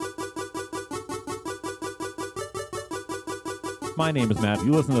My name is Matt.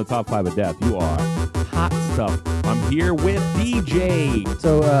 You listen to the Top 5 of Death. You are hot stuff. I'm here with DJ.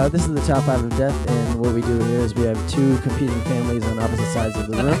 So this is the Top 5 of Death, and what we do here is we have two competing families on opposite sides of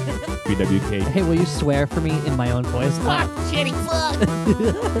the room. BWK. Hey, will you swear for me in my own voice? Fuck, shitty fuck.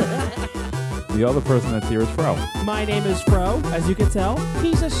 The other person that's here is Fro. My name is Fro. As you can tell,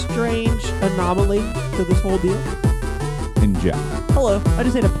 he's a strange anomaly to this whole deal. And Jeff. Hello. I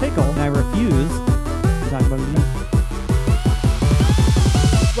just ate a pickle, and I refuse to talk about it.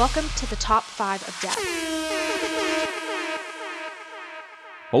 Welcome to the Top 5 of Death.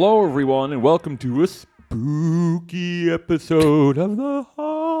 Hello, everyone, and welcome to a spooky episode of the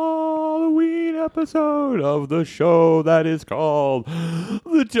Halloween episode of the show that is called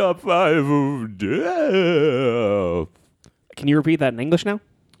the Top 5 of Death. Can you repeat that in English now?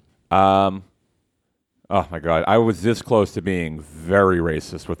 Oh my God, I was this close to being very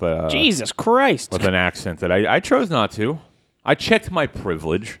racist with a Jesus Christ. with an accent that I chose not to. I checked my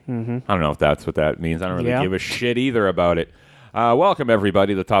privilege. Mm-hmm. I don't know if that's what that means. I don't really Yeah. give a shit either about it. Welcome,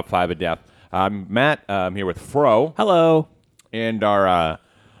 everybody, to the Top 5 of Death. I'm Matt. I'm here with Fro. Hello. And our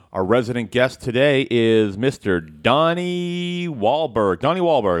resident guest today is Mr. Donnie Wahlberg. Donnie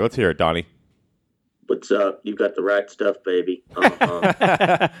Wahlberg. Let's hear it, Donnie. What's up? You got the right stuff, baby.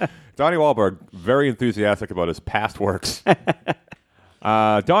 Donnie Wahlberg, very enthusiastic about his past works.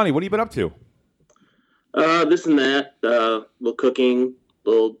 Donnie, what have you been up to? This and that. Little cooking,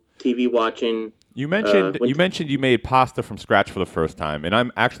 little TV watching. You mentioned you made pasta from scratch for the first time, and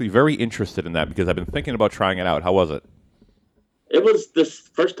I'm actually very interested in that because I've been thinking about trying it out. How was it? It was this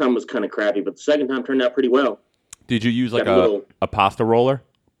first time was kind of crappy, but the second time turned out pretty well. Did you use like Got a little- a pasta roller?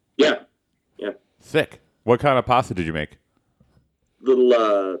 Yeah, Sick. What kind of pasta did you make?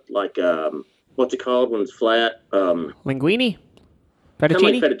 little what's it called when it's flat? Linguine? Kind of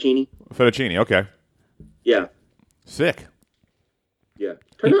like Fettuccine? fettuccine. Fettuccine. Okay. Yeah, Sick. yeah.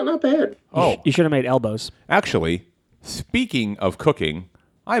 Turned out not bad. Oh, You should have made elbows. actually, speaking of cooking,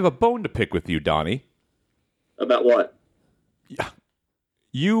 I have a bone to pick with you, Donnie. About what?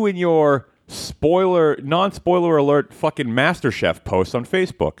 You and your non-spoiler alert fucking MasterChef post on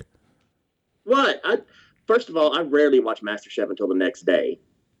Facebook. What? First of all, I rarely watch MasterChef until the next day.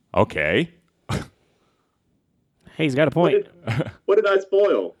 Okay. Hey, he's got a point. What did I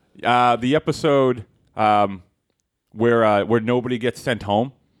spoil? The episode where nobody gets sent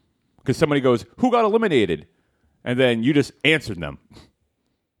home because somebody goes, "Who got eliminated?" and then you just answered them.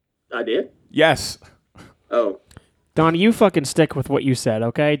 I did? Yes. Oh. Donnie, you fucking stick with what you said,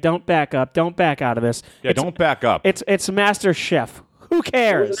 okay? Don't back up. Don't back out of this. Yeah. Don't back up. It's Master Chef. Who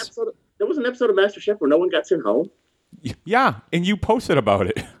cares? There was an episode of MasterChef where no one got sent home. Yeah, and you posted about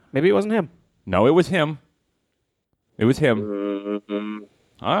it. Maybe it wasn't him. No, it was him. It was him. Mm-hmm.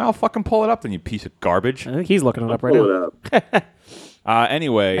 I'll fucking pull it up then, you piece of garbage. I think he's looking it up right Pull now. it up.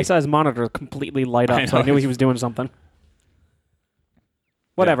 Anyway. I saw his monitor completely light I up, so I know. knew he was doing something.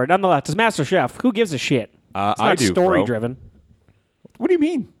 Whatever. Nonetheless, it's Master Chef. Who gives a shit? It's I not do, bro. story-driven. What do you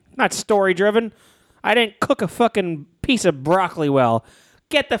mean? Not story-driven. I didn't cook a fucking piece of broccoli well.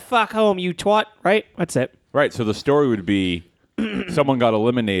 Get the fuck home, you twat. Right? That's it. Right, so the story would be someone got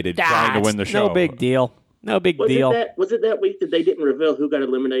eliminated trying to it's win the show. No big deal. No big deal. Was it that week that they didn't reveal who got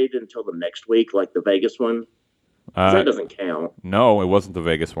eliminated until the next week, like the Vegas one? 'Cause that doesn't count. No, it wasn't the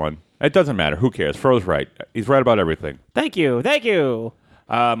Vegas one. It doesn't matter. Who cares? Fro's right. He's right about everything. Thank you. Thank you.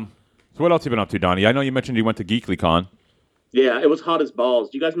 So what else have you been up to, Donnie? I know you mentioned you went to GeeklyCon. Yeah, it was hot as balls.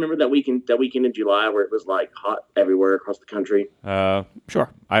 Do you guys remember that weekend in July where it was like hot everywhere across the country? Sure.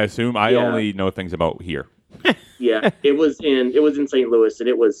 I assume I Yeah. only know things about here. Yeah, it was in St. Louis, and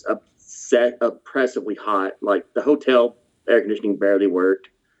it was oppressively hot. Like the hotel air conditioning barely worked,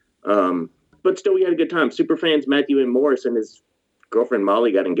 but still we had a good time. Super fans Matthew and Morris and his girlfriend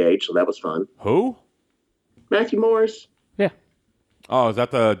Molly got engaged, so that was fun. Who? Matthew Morris? Yeah. Oh, is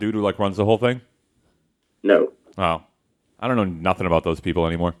that the dude who like runs the whole thing? No. Oh, I don't know nothing about those people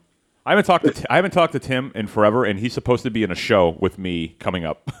anymore. I haven't talked to Tim in forever, and he's supposed to be in a show with me coming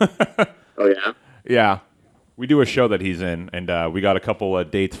up. Oh yeah. Yeah, we do a show that he's in, and we got a couple of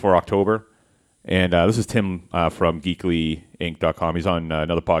dates for October. And this is Tim from GeeklyInc.com. He's on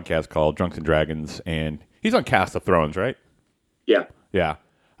another podcast called Drunks and Dragons, and he's on Cast of Thrones, right? Yeah. Yeah.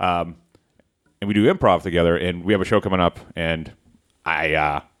 And we do improv together, and we have a show coming up, and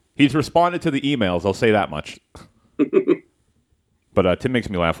he's responded to the emails, I'll say that much. But Tim makes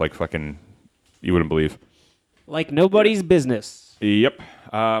me laugh like fucking, you wouldn't believe. Like nobody's business. Yep.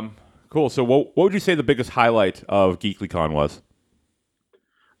 Cool. So what would you say the biggest highlight of GeeklyCon was?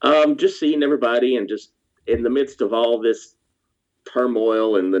 Just seeing everybody and just in the midst of all this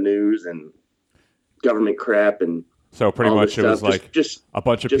turmoil and the news and government crap and So pretty all much this it was stuff. like just a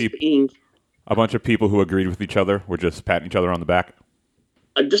bunch of people, being who agreed with each other were just patting each other on the back.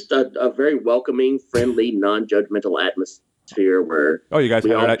 just a very welcoming, friendly, non-judgmental atmosphere where Oh, you guys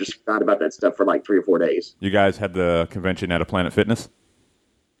we had all that? just forgot about that stuff for like 3 or 4 days. You guys had the convention at a Planet Fitness?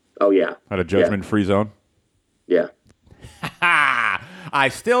 Oh yeah, Had a judgment-free zone? yeah. Ha! I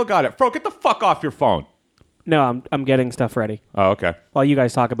still got it. Bro, get the fuck off your phone. No, I'm getting stuff ready. Oh, okay. While you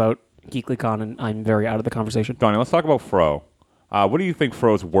guys talk about GeeklyCon, and I'm very out of the conversation. Donnie, let's talk about Fro. What do you think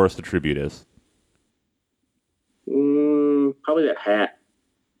Fro's worst attribute is? Probably that hat.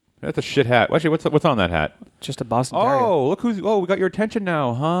 That's a shit hat. Actually, what's on that hat? Just a Boston Terrier. Oh, look who's... Oh, we got your attention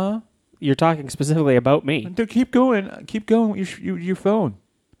now, huh? You're talking specifically about me. Dude, keep going. Keep going with your phone.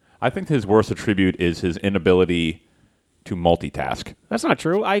 I think his worst attribute is his inability to multitask. That's not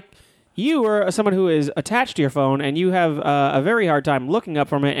true. You are someone who is attached to your phone, and you have a very hard time looking up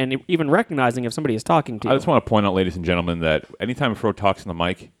from it and even recognizing if somebody is talking to you. I just want to point out, ladies and gentlemen, that anytime Fro talks in the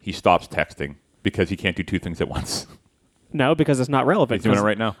mic, he stops texting because he can't do two things at once. No, because it's not relevant. He's doing it 'cause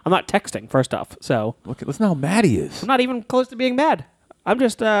right now. I'm not texting, first off, so Listen how mad he is. I'm not even close to being mad. I'm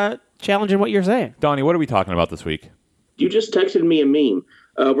just challenging what you're saying. Donnie, what are we talking about this week? You just texted me a meme.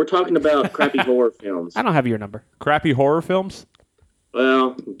 We're talking about crappy horror films. I don't have your number. Crappy horror films?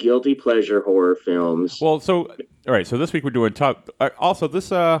 Well, guilty pleasure horror films. Well, all right. So this week we're doing top. Also,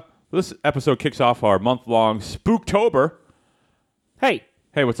 this episode kicks off our month-long Spooktober. Hey,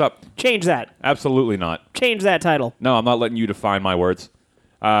 Hey, what's up? change that. Absolutely not. Change that title. No, I'm not letting you define my words.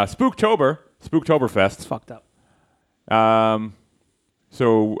 Spooktober, Spooktoberfest. It's fucked up.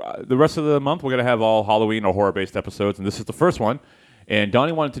 So the rest of the month we're gonna have all Halloween or horror-based episodes, and this is the first one. And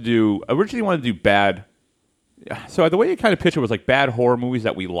Donnie originally wanted to do bad. So the way you kind of pitch it was like bad horror movies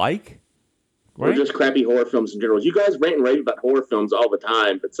that we like. Or Right? just crappy horror films in general. You guys rant and rave about horror films all the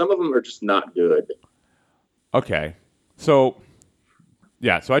time, but some of them are just not good. Okay. So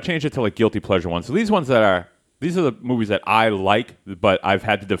I changed it to like guilty pleasure ones. So these are the movies that I like, but I've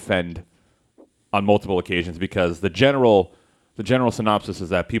had to defend on multiple occasions because the general synopsis is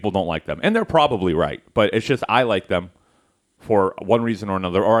that people don't like them. And they're probably right, but it's just I like them for one reason or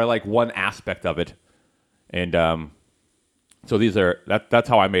another, or I like one aspect of it. And so that's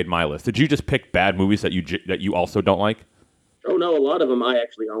how I made my list. Did you just pick bad movies that you also don't like? Oh no, a lot of them I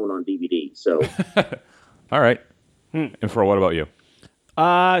actually own on DVD. So All right. And for what about you?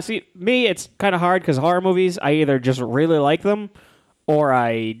 See, me, it's kind of hard because horror movies, I either just really like them or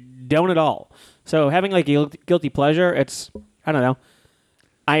I don't at all. So having like a guilty pleasure, I don't know.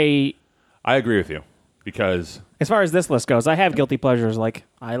 I agree with you because As far as this list goes, I have guilty pleasures. Like,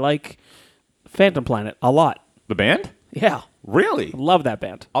 I like Phantom Planet a lot. the band? Yeah. Really? Love that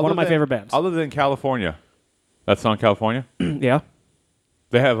band. One of my favorite bands. Other than California. That song California? Yeah.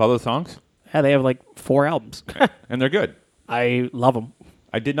 They have other songs Yeah, they have like 4 albums. and they're good. I love them.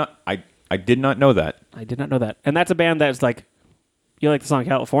 I did not know that. I did not know that. And that's a band that's like, you like the song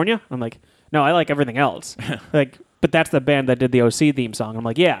California? I'm like, no, I like everything else. Like, but that's the band that did the OC theme song. I'm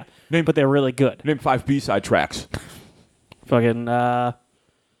like, yeah, but they're really good. Name 5 B-side tracks. Fucking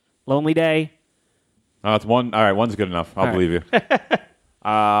Lonely Day. That's one. All right, one's good enough. I'll All believe you.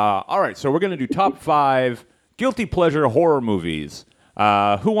 All right, so we're going to do top 5 guilty pleasure horror movies.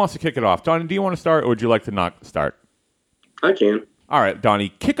 Who wants to kick it off? Donnie, do you want to start or would you like to not start? I can. All right, Donnie,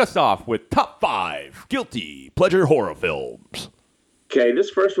 kick us off with top 5 guilty pleasure horror films. Okay, this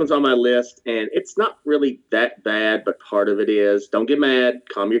first one's on my list, and it's not really that bad, but part of it is. Don't get mad.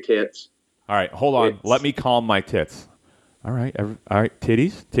 Calm your tits. All right, hold on. Let me calm my tits. All right,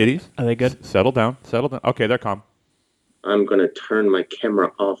 titties. Are they good? Settle down. Okay, they're calm. I'm going to turn my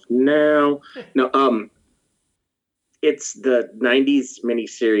camera off now. No, it's the 90s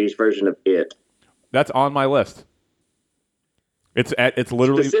miniseries version of It. That's on my list. It's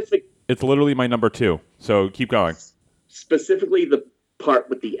literally my number 2. So keep going. Specifically the part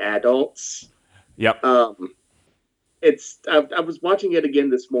with the adults. Yep. I was watching it again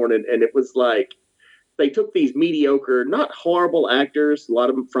this morning, and it was like they took these mediocre, not horrible actors, a lot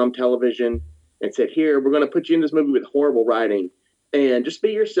of them from television, and said, here, we're going to put you in this movie with horrible writing, and just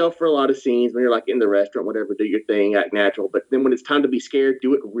be yourself for a lot of scenes. When you're like in the restaurant, whatever, do your thing, act natural. But then when it's time to be scared,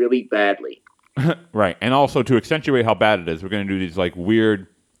 do it really badly. Right. And also to accentuate how bad it is, we're going to do these like weird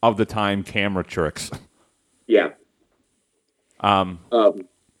of the time camera tricks. Yeah. Fro,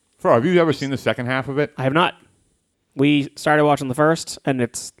 have you ever seen the second half of it? I have not. We started watching the first, and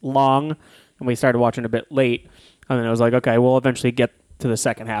it's long, and we started watching a bit late. And then I was like, okay, we'll eventually get to the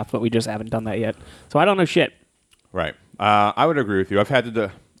second half, but we just haven't done that yet. So I don't know shit. Right. I would agree with you. I've had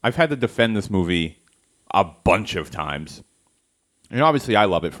to defend this movie a bunch of times. And obviously I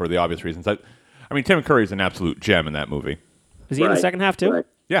love it for the obvious reasons. I mean, Tim Curry's an absolute gem in that movie. Is he in the Right, second half too? right. Okay.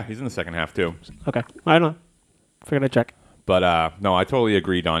 Yeah, he's in the second half too. I don't know. Figured I'd check. But no, I totally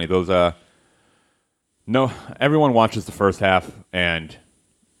agree, Donnie. Those no, everyone watches the first half and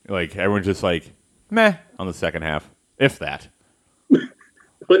like everyone's just like meh on the second half, if that.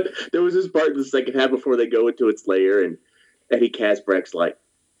 But there was this part in the second half before they go into its lair, and Eddie Casbrack's like,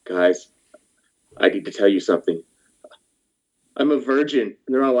 "Guys, I need to tell you something. I'm a virgin."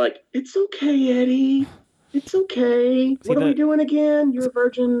 And they're all like, "It's okay, Eddie. It's okay. What are we doing again? You're a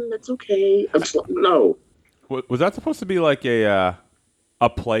virgin. It's okay." I'm just like, no. Was that supposed to be like a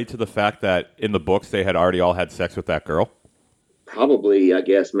play to the fact that in the books they had already all had sex with that girl? Probably, I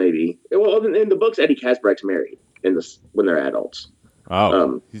guess, maybe. Well, in the books, Eddie Casbrack's married when they're adults.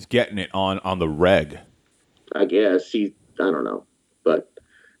 Oh, he's getting it on the reg. I guess I don't know, but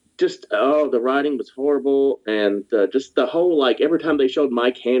just the writing was horrible, and just the whole like every time they showed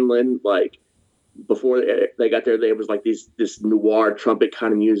Mike Hanlon, like before they got there, there was like this noir trumpet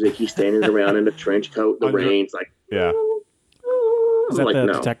kind of music. He's standing around in a trench coat in the rain. It's like, Yeah. Is that like, the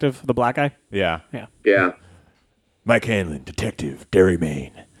no. detective, the black guy? Yeah. Yeah. Mike Hanlon, detective, Derry,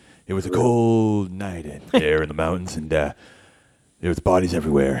 Maine. It was a cold night there in the mountains, and there was bodies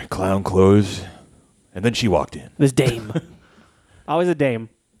everywhere, clown clothes, and then she walked in. This dame. Always a dame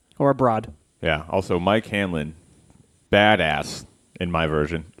or a broad. Yeah. Also, Mike Hanlon, badass in my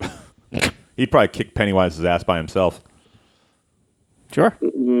version. He'd probably kick Pennywise's ass by himself. Sure.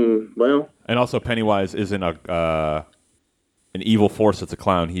 Well, And also, Pennywise isn't an evil force that's a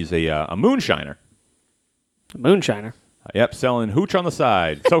clown. He's a moonshiner. Moonshiner. Yep, selling hooch on the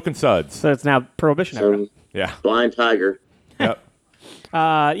side, soaking suds. So it's now Prohibition era. some Yeah. blind tiger. Yep.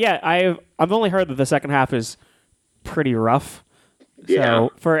 Yeah, I've only heard that the second half is pretty rough. Yeah.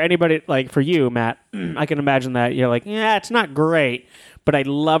 So for anybody like for you, Matt, I can imagine that you're like, yeah, it's not great, but I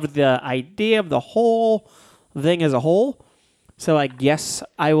loved the idea of the whole thing as a whole. So I guess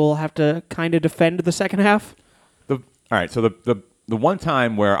I will have to kind of defend the second half. All right. So the one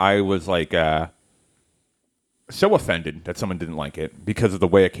time where I was like so offended that someone didn't like it because of the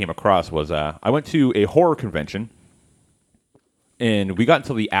way it came across was I went to a horror convention. And we got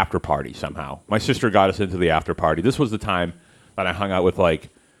into the after party somehow. My sister got us into the after party. This was the time that I hung out with like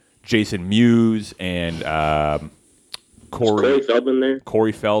Jason Mewes and Corey Feldman there.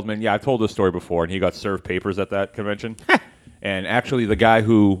 Corey Feldman. Yeah, I've told this story before, and he got served papers at that convention. And actually, the guy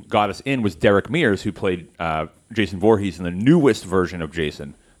who got us in was Derek Mears, who played Jason Voorhees in the newest version of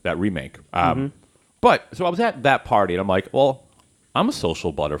Jason, that remake. But so I was at that party, and I'm like, well, I'm a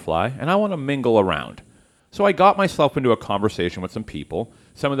social butterfly, and I want to mingle around. So I got myself into a conversation with some people.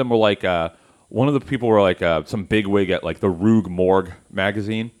 Some of them were like, one of the people were like some bigwig at like the Rue Morgue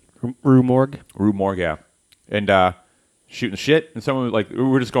magazine. Rue Morgue. Rue Morgue, yeah. And shooting shit. And someone was like, we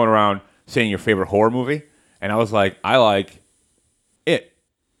were just going around saying your favorite horror movie. And I was like, I like It,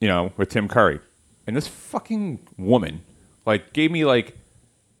 with Tim Curry. And this fucking woman like gave me like,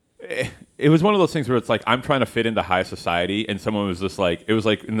 it was one of those things where it's like I'm trying to fit into high society, and someone was just like, it was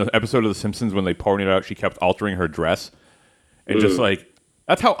like in the episode of The Simpsons when they pointed out she kept altering her dress, and just like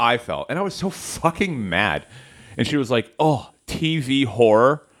that's how I felt, and I was so fucking mad. And she was like, "Oh, TV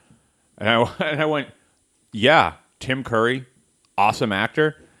horror," and I went, "Yeah, Tim Curry, awesome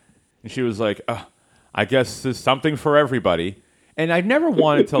actor," and she was like, "I guess there's something for everybody." And I never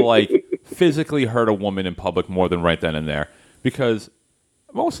wanted to like physically hurt a woman in public more than right then and there, because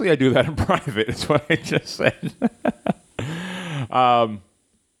mostly I do that in private. It's what I just said.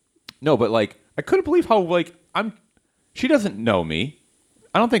 No, but like I couldn't believe how like she doesn't know me.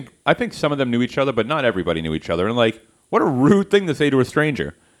 I think some of them knew each other, but not everybody knew each other. And like, what a rude thing to say to a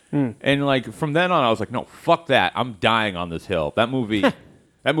stranger. And like from then on I was like, no, fuck that. I'm dying on this hill. That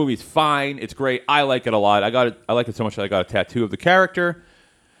movie's fine. It's great. I like it a lot. I like it so much that I got a tattoo of the character.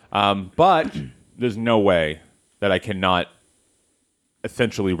 But there's no way that I cannot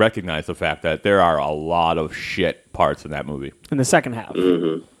essentially recognize the fact that there are a lot of shit parts in that movie. In the second half.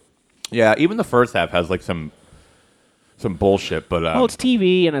 Yeah, even the first half has like some bullshit, but Well, it's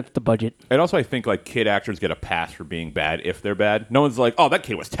TV and it's the budget. and also I think like kid actors get a pass for being bad if they're bad. No one's like, oh, that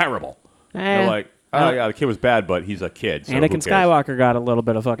kid was terrible. They're like, oh yeah, the kid was bad, but he's a kid. So who Anakin cares? Skywalker got a little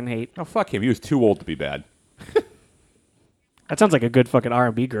bit of fucking hate. Oh fuck him, he was too old to be bad. That sounds like a good fucking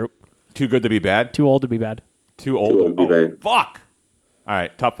R&B group. Too good to be bad. Too old to be bad. Too old. old to be bad. Fuck. All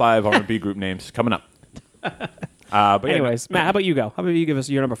right, top 5 R&B group names coming up. But yeah, Anyways, Matt, how about you go? How about you give us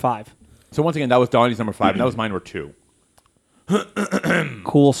your number 5? so once again, that was Donnie's number 5, and that was my number 2.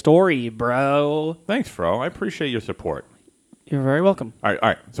 Cool story, bro. Thanks, Fro. I appreciate your support. You're very welcome. All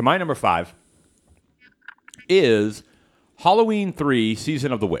right. So my number 5 is Halloween 3: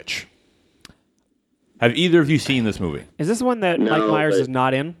 Season of the Witch. Have either of you seen this movie? Is this the one that No, Mike Myers but- is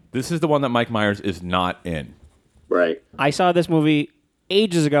not in? This is the one that Mike Myers is not in. Right. I saw this movie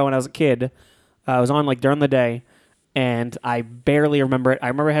ages ago when I was a kid. I was on during the day, and I barely remember it. I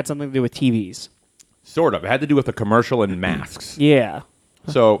remember it had something to do with TVs. Sort of. It had to do with the commercial and masks. Yeah.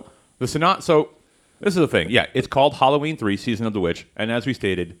 So this is the thing. Yeah, it's called Halloween 3: Season of the Witch, and as we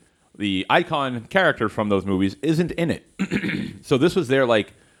stated, the icon character from those movies isn't in it. So this was their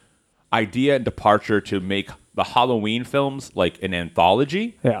idea and departure to make the Halloween films like an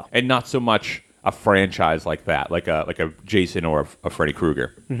anthology, Yeah. and not so much a franchise like that, like a Jason or a Freddy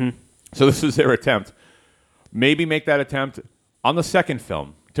Krueger. Mm-hmm. So this is their attempt. Maybe make that attempt on the second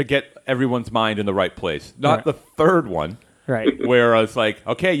film to get everyone's mind in the right place, not Right. the third one. Right. Where it's like,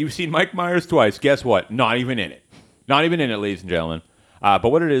 okay, you've seen Mike Myers twice. Guess what? Not even in it. Not even in it, ladies and gentlemen. But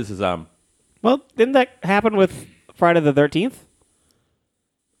what it is Well, didn't that happen with Friday the 13th?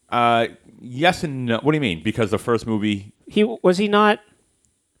 yes and no. What do you mean? Because the first movie, Was he not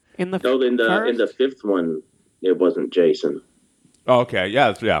in the No, in the first? fifth one, it wasn't Jason. oh, okay,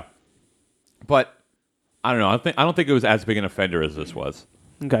 yeah. But I don't know. I don't think it was as big an offender as this was.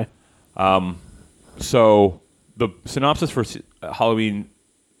 Okay. So the synopsis for Halloween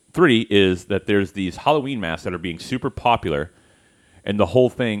 3 is that there's these Halloween masks that are being super popular, and the whole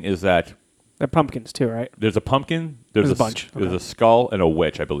thing is that They're pumpkins too, right? there's a pumpkin, there's There's a bunch. there's Okay. a skull, and a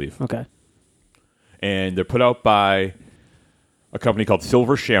witch, I believe. Okay. And they're put out by a company called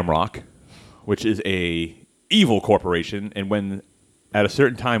Silver Shamrock, which is a evil corporation. And when at a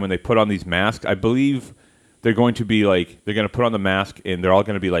certain time when they put on these masks, I believe they're going to be they're going to put on the mask and they're all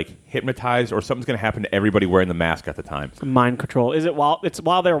going to be hypnotized, or something's going to happen to everybody wearing the mask at the time. Mind control. Is it while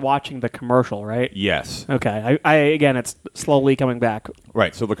they're watching the commercial, right? Yes, Okay. I again, it's slowly coming back.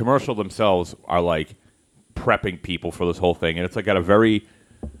 right. So the commercial themselves are prepping people for this whole thing, and it's got a very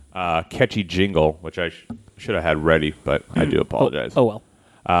catchy jingle, which I should have had ready, but I do apologize. Oh well.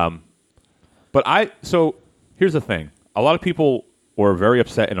 But so here's the thing. A lot of people were very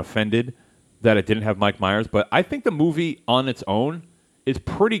upset and offended that it didn't have Mike Myers, but I think the movie on its own is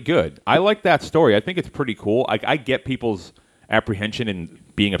pretty good. I like that story. I think it's pretty cool. I get people's apprehension and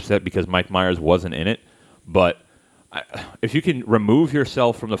being upset because Mike Myers wasn't in it, but if you can remove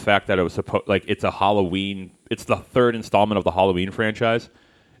yourself from the fact that it was it's a Halloween, it's the third installment of the Halloween franchise,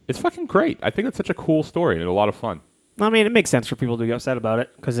 it's fucking great. I think it's such a cool story and a lot of fun. I mean, it makes sense for people to be upset about it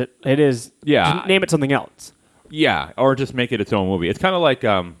because it is. Yeah. Just name it something else. Yeah, or just make it its own movie. It's kind of like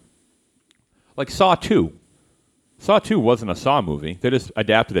Saw 2. Saw 2 wasn't a Saw movie. They just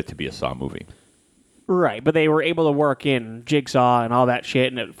adapted it to be a Saw movie. Right, but they were able to work in Jigsaw and all that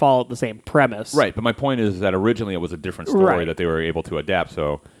shit, and it followed the same premise. Right, but my point is that originally it was a different story Right. that they were able to adapt.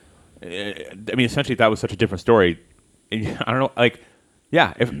 So, I mean, essentially, that was such a different story. I don't know, I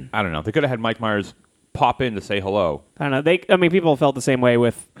don't know. They could have had Mike Myers pop in to say hello. I don't know. People felt the same way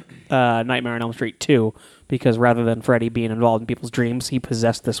with Nightmare on Elm Street 2, because rather than Freddy being involved in people's dreams, he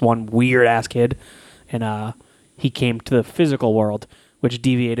possessed this one weird-ass kid, and he came to the physical world, which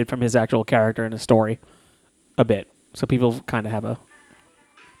deviated from his actual character in his story a bit. So people kind of have a...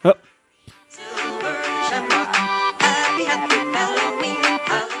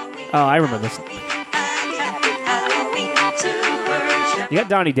 Oh, I remember this. You got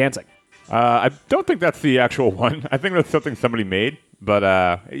Donnie dancing. I don't think that's the actual one. I think that's something somebody made,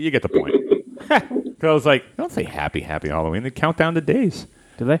 but you get the point. Because I was like, don't say happy Halloween. They count down the days.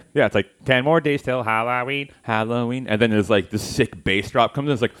 Do they? Yeah, it's 10 more days till Halloween. And then there's this sick bass drop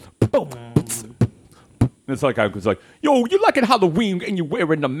comes in. It's boom. It's I was yo, you like it Halloween and you're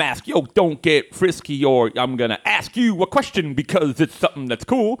wearing the mask. Yo, don't get frisky or I'm going to ask you a question because it's something that's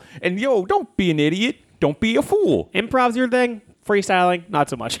cool. And yo, don't be an idiot. Don't be a fool. Improv's your thing? Freestyling? Not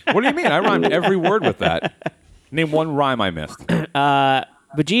so much. What do you mean? I rhymed every word with that. Name one rhyme I missed.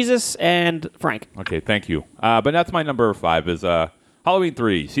 Bejesus and Frank. Okay, thank you. But that's my number 5 is Halloween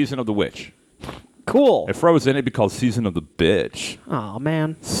 3, Season of the Witch. Cool. If Fro was in it, it'd be called Season of the Bitch. Oh,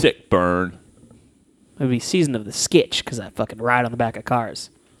 man. Sick burn. It would be Season of the Skitch, because I fucking ride on the back of cars.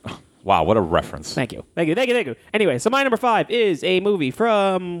 Wow, what a reference. Thank you. Anyway, so my number 5 is a movie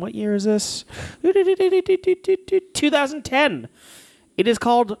from, what year is this? 2010. It is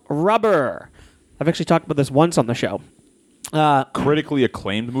called Rubber. I've actually talked about this once on the show. Critically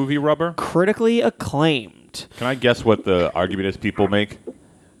acclaimed movie, Rubber. Critically acclaimed. Can I guess what the argument is people make?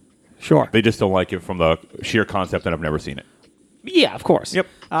 Sure. They just don't like it from the sheer concept that I've never seen it. Yeah, of course. Yep.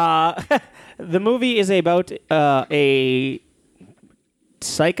 The movie is about a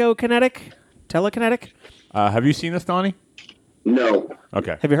telekinetic. Have you seen this, Donnie? No.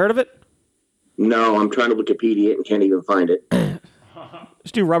 Okay. Have you heard of it? No, I'm trying to Wikipedia it and can't even find it.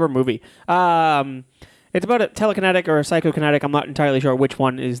 Let's do Rubber movie. It's about a telekinetic or a psychokinetic. I'm not entirely sure which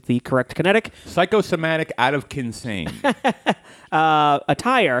one is the correct kinetic. Psychosomatic out of kinsane. A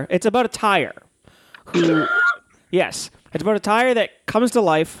tire. It's about a tire. Yes. It's about a tire that comes to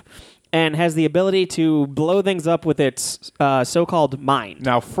life and has the ability to blow things up with its so-called mind.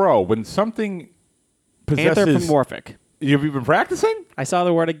 Now, Fro, when something possesses... Anthropomorphic. Have you been practicing? I saw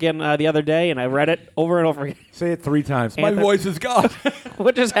the word again the other day, and I read it over and over again. Say it 3 times. My Anthrop- voice is gone.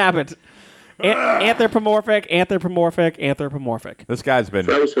 What just happened? Anthropomorphic. This guy's been...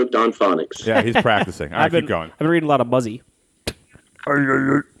 I was hooked on phonics. Yeah, he's practicing. All right, keep going. I've been reading a lot of Muzzy.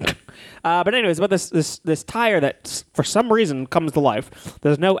 But anyways, about this tire that for some reason comes to life.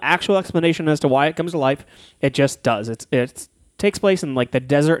 There's no actual explanation as to why it comes to life. It just does. It takes place in like the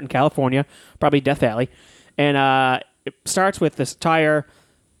desert in California, probably Death Valley, and it starts with this tire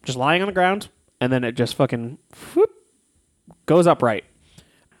just lying on the ground, and then it just fucking whoop, goes upright.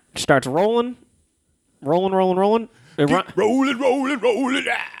 Starts rolling. It Rolling.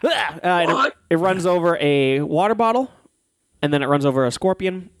 it runs over a water bottle, and then it runs over a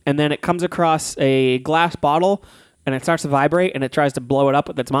scorpion, and then it comes across a glass bottle, and it starts to vibrate, and it tries to blow it up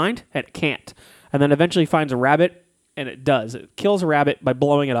with its mind, and it can't. And then eventually finds a rabbit, and it does. It kills a rabbit by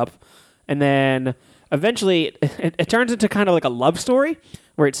blowing it up, and then eventually it turns into kind of like a love story,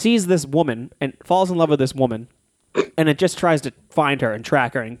 where it sees this woman and falls in love with this woman, and it just tries to find her and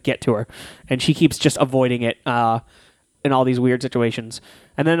track her and get to her, and she keeps just avoiding it in all these weird situations.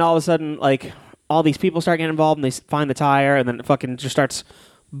 And then all of a sudden, like, all these people start getting involved, and they find the tire, and then it fucking just starts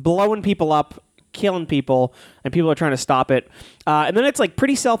blowing people up, killing people, and people are trying to stop it. And then it's like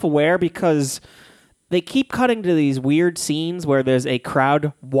pretty self-aware because they keep cutting to these weird scenes where there's a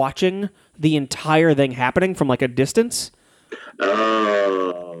crowd watching the entire thing happening from like a distance.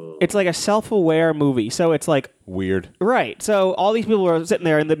 Oh. It's like a self-aware movie. So it's like Weird. right. So all these people are sitting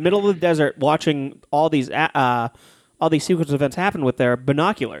there in the middle of the desert watching all these sequence events happen with their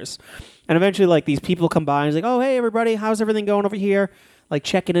binoculars. And eventually like these people come by and it's like, "Oh, hey everybody, how's everything going over here?" Like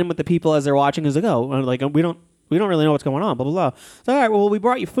checking in with the people as they're watching. Is like, "Oh, like we don't really know what's going on, blah blah blah." So, all right, well, we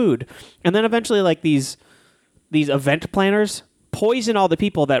brought you food. And then eventually like these event planners poison all the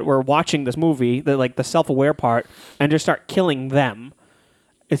people that were watching this movie, the self-aware part, and just start killing them.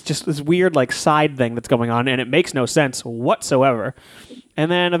 It's just this weird like side thing that's going on, and it makes no sense whatsoever.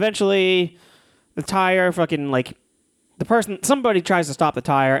 And then eventually the tire fucking like somebody tries to stop the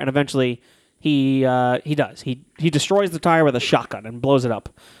tire, and eventually he does. He destroys the tire with a shotgun and blows it up.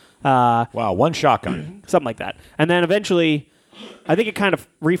 Wow, one shotgun. Something like that. And then eventually I think it kind of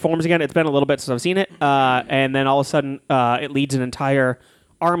reforms again. It's been a little bit since I've seen it. And then all of a sudden it leads an entire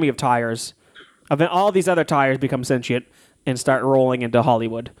army of tires. All these other tires become sentient and start rolling into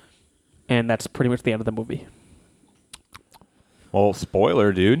Hollywood. And that's pretty much the end of the movie. Well,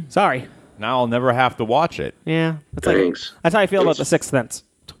 spoiler, dude. Sorry. Now I'll never have to watch it. Yeah. Thanks. That's how I feel about The Sixth Sense.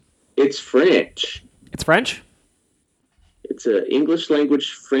 It's French. It's French? It's an English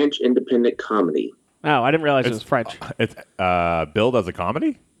language French independent comedy. Oh, I didn't realize it was French. It's billed as a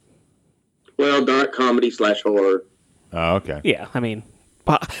comedy? Well, dark comedy / horror. Oh, okay. Yeah, I mean,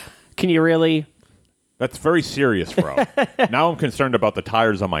 can you really? That's very serious, bro. Now I'm concerned about the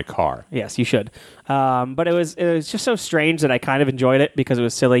tires on my car. Yes, you should. But it was just so strange that I kind of enjoyed it because it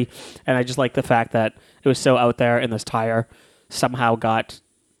was silly, and I just liked the fact that it was so out there, and this tire somehow got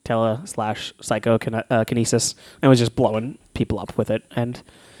psychokinesis and was just blowing people up with it, and it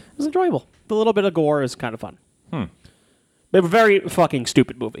was enjoyable. The little bit of gore is kind of fun. But a very fucking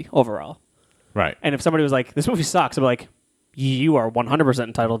stupid movie overall. Right. And if somebody was like, "This movie sucks," I'd be like, "You are 100%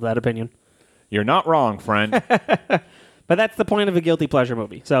 entitled to that opinion." You're not wrong, friend. But that's the point of a guilty pleasure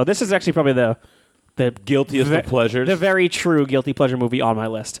movie. So this is actually probably the Guiltiest of pleasures. the very true guilty pleasure movie on my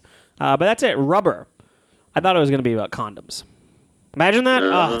list. But that's it. Rubber. I thought it was going to be about condoms. Imagine that.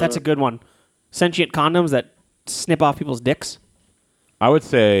 Oh, that's a good one. Sentient condoms that snip off people's dicks. I would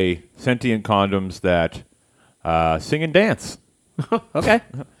say sentient condoms that sing and dance. Okay.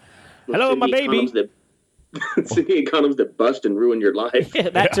 Hello, my baby. Singing condoms that bust and ruin your life. Yeah,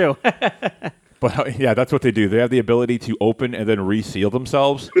 that too. But yeah, that's what they do. They have the ability to open and then reseal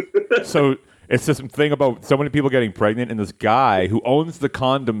themselves. So it's this thing about so many people getting pregnant, and this guy who owns the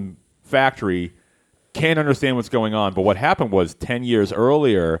condom factory can't understand what's going on. But what happened was 10 years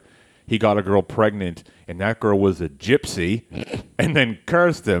earlier, he got a girl pregnant, and that girl was a gypsy, and then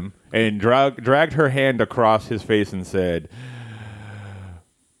cursed him and dragged her hand across his face and said,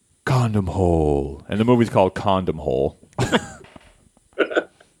 "Condom hole." And the movie's called Condom Hole.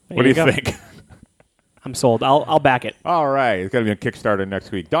 What do you think? I'm sold. I'll back it. All right. It's going to be on Kickstarter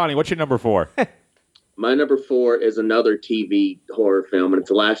next week. Donnie, what's your number 4? My number 4 is another TV horror film, and it's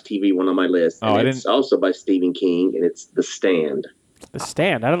the last TV one on my list. Oh, and it's also by Stephen King, and it's The Stand. The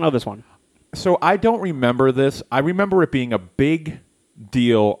Stand. I don't know this one. So I don't remember this. I remember it being a big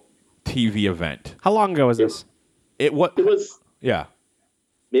deal TV event. How long ago was this? It was yeah.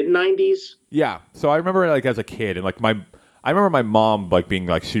 mid-90s. Yeah. So I remember like as a kid and like I remember my mom like being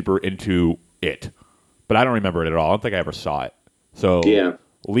like super into it. But I don't remember it at all. I don't think I ever saw it. So Yeah.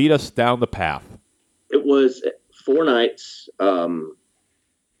 lead us down the path. It was 4 nights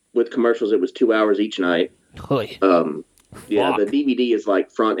with commercials. It was 2 hours each night. Holy. Yeah, the Fuck. DVD is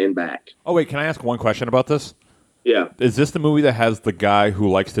like front and back. Oh wait, can I ask one question about this? Yeah. Is this the movie that has the guy who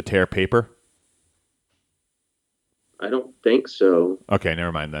likes to tear paper? I don't think so. Okay,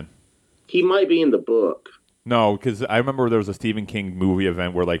 never mind then. He might be in the book. No, because I remember there was a Stephen King movie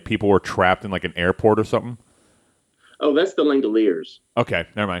event where like people were trapped in like an airport or something. Oh, that's the Langoliers. Okay,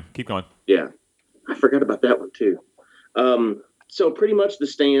 never mind. Keep going. Yeah. I forgot about that one too. So pretty much The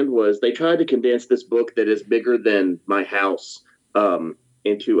Stand was, they tried to condense this book that is bigger than my house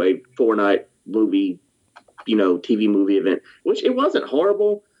into a 4-night movie, TV movie event, which it wasn't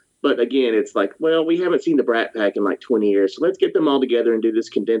horrible. But again, it's like, well, we haven't seen the Brat Pack in like 20 years. So let's get them all together and do this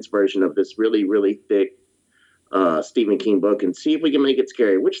condensed version of this really, really thick Stephen King book and see if we can make it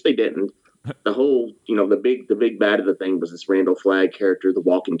scary, which they didn't. The whole, the big bad of the thing was this Randall Flagg character, the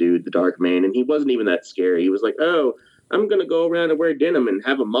walking dude, the dark man. And he wasn't even that scary. He was like, oh, I'm going to go around and wear denim and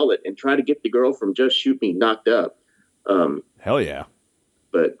have a mullet and try to get the girl from Just Shoot Me knocked up. Hell yeah.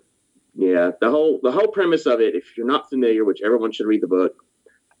 But yeah, the whole premise of it, if you're not familiar, which everyone should read the book,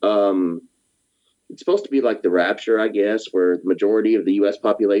 it's supposed to be like the Rapture, I guess, where the majority of the U.S.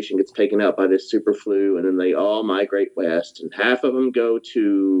 population gets taken out by this super flu, and then they all migrate west, and half of them go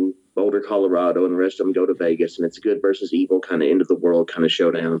to Boulder, Colorado, and the rest of them go to Vegas, and it's a good versus evil kind of end of the world kind of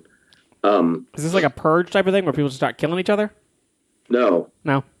showdown. Is this like a purge type of thing where people just start killing each other? No.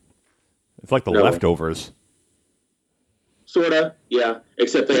 It's like the No. leftovers. Sorta, yeah.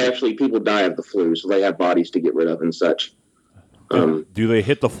 Except people die of the flu, so they have bodies to get rid of and such. Do they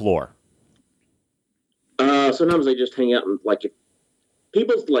hit the floor? Sometimes they just hang out and if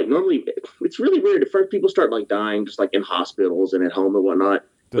people's normally it's really weird. At first, people start dying just in hospitals and at home and whatnot.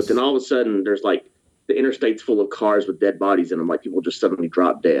 But then all of a sudden, there's the interstate's full of cars with dead bodies in them. People just suddenly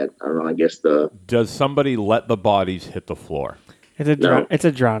drop dead. I don't know. I guess Does somebody let the bodies hit the floor? It's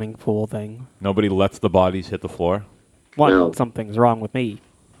a drowning pool thing. Nobody lets the bodies hit the floor? No. Something's wrong with me.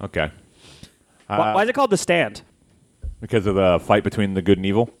 Okay. Why is it called The Stand? Because of the fight between the good and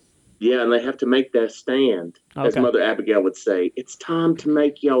evil? Yeah, and they have to make that stand. As Okay. Mother Abigail would say, it's time to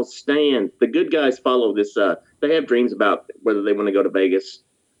make y'all stand. The good guys follow this. They have dreams about whether they want to go to Vegas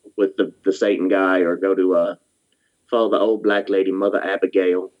with the Satan guy or go to follow the old black lady, Mother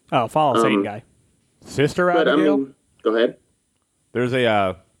Abigail. Oh, follow Satan guy. Sister But Abigail? go ahead. There's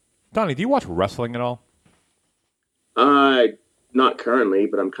a... Donnie, do you watch wrestling at all? Not currently,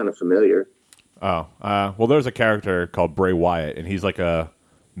 but I'm kind of familiar. Oh. Well, there's a character called Bray Wyatt, and he's like a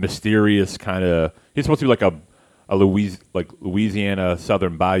mysterious kind of... He's supposed to be like a Louisiana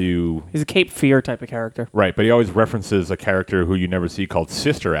Southern Bayou... He's a Cape Fear type of character. Right, but he always references a character who you never see called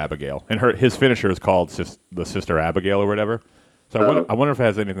Sister Abigail. And his finisher is called the Sister Abigail or whatever. So I wonder if it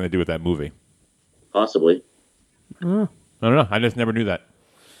has anything to do with that movie. Possibly. I don't know. I just never knew that.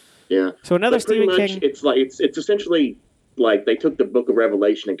 Yeah. So another But pretty Stephen much, King. it's essentially they took the Book of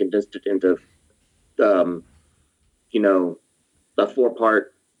Revelation and condensed it into, a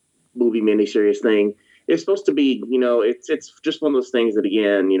 4-part movie miniseries thing. It's supposed to be, it's just one of those things that,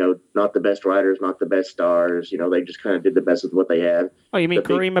 again, not the best writers, not the best stars. They just kind of did the best with what they had. Oh, you mean the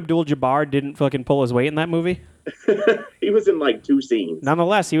big- Kareem Abdul-Jabbar didn't fucking pull his weight in that movie? He was in 2 scenes.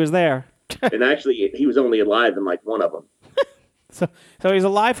 Nonetheless, he was there. And actually, he was only alive in one of them. So he's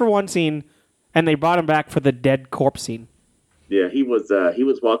alive for one scene, and they brought him back for the dead corpse scene. Yeah, he was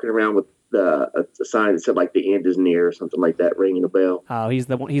walking around with a sign that said the end is near or something like that, ringing a bell. Oh, he's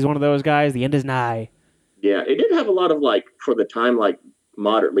one of those guys. The end is nigh. Yeah, it did have a lot of for the time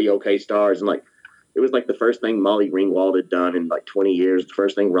moderately okay stars, and it was the first thing Molly Ringwald had done in 20 years, the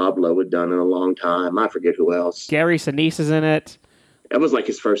first thing Rob Lowe had done in a long time. I forget who else. Gary Sinise is in it. That was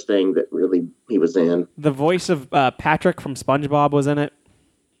his first thing that really he was in. The voice of Patrick from SpongeBob was in it.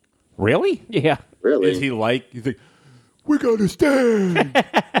 Really? Yeah. Really? Is he like, we gotta stand?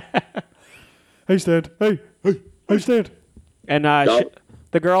 Hey, Stan. Hey, Stan. And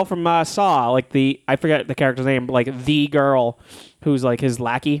the girl from Saw, I forget the character's name, but the girl who's his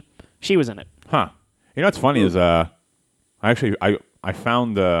lackey, she was in it. Huh. You know what's funny is, I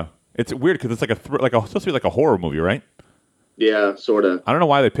found, it's weird because it's supposed to be a horror movie, right? Yeah, sort of. I don't know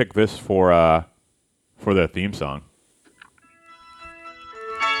why they picked this for for their theme song.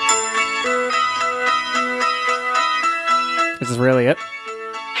 This is really it.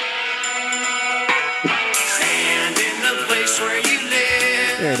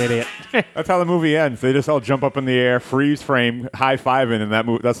 You're an idiot. That's how the movie ends. They just all jump up in the air, freeze frame, high-fiving, and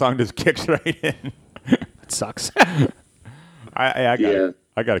that song just kicks right in. It sucks. I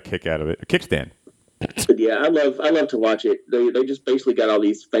got a kick out of it. A kickstand. But yeah, I love to watch it. They just basically got all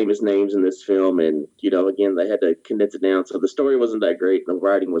these famous names in this film, and again, they had to condense it down. So the story wasn't that great, the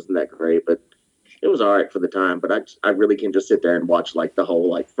writing wasn't that great, but it was all right for the time. But I really can just sit there and watch like the whole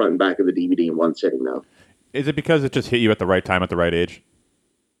like front and back of the DVD in one sitting now. Is it because it just hit you at the right time at the right age?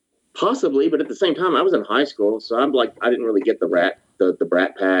 Possibly, but at the same time, I was in high school, so I didn't really get the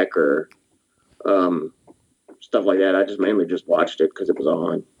Brat Pack or stuff like that. I just mainly just watched it because it was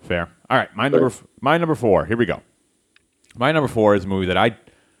on. Fair. All right, my number 4. Here we go. My number 4 is a movie that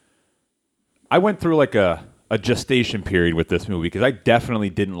I went through like a gestation period with this movie because I definitely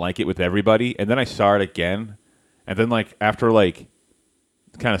didn't like it with everybody, and then I saw it again, and then like after like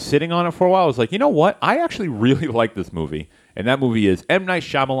kind of sitting on it for a while, I was like, you know what? I actually really like this movie, and that movie is M. Night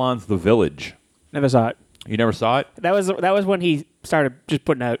Shyamalan's The Village. Never saw it. You never saw it? That was when he started just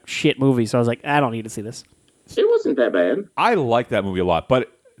putting out shit movies. So I was like, I don't need to see this. It wasn't that bad. I like that movie a lot,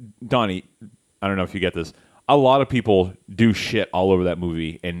 but Donnie, I don't know if you get this. A lot of people do shit all over that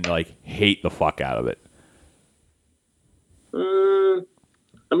movie and like hate the fuck out of it.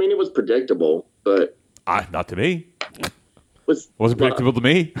 I mean, it was predictable, but Not to me. wasn't predictable to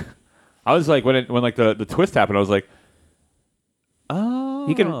me. I was like, when like the twist happened, I was like, oh.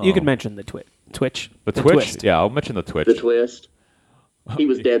 You can mention the Twitch. The twist? Yeah, I'll mention the twitch. The twist. He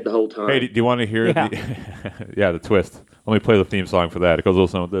was dead the whole time. Hey, do you want to hear the twist? Let me play the theme song for that. It goes a little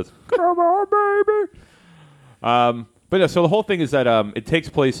something like this. Come on, baby. But yeah, so the whole thing is that it takes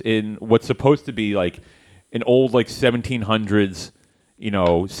place in what's supposed to be like an old like 1700s,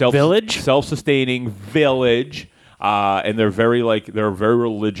 self-sustaining village, and they're very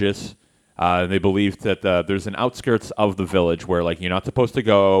religious. They believe that there's an outskirts of the village where like you're not supposed to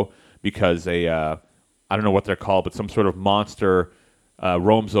go because I don't know what they're called, but some sort of monster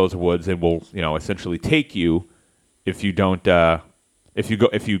roams those woods and will essentially take you if you don't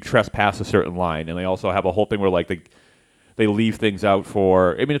if you trespass a certain line. And they also have a whole thing where like they leave things out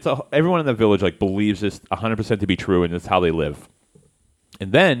for. I mean, everyone in the village like believes this 100% to be true, and it's how they live.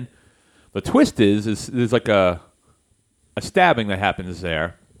 And then the twist is there's like a stabbing that happens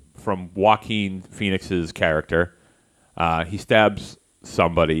there from Joaquin Phoenix's character. He stabs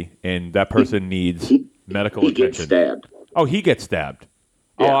somebody, and that person needs medical attention. Gets stabbed. Oh, he gets stabbed.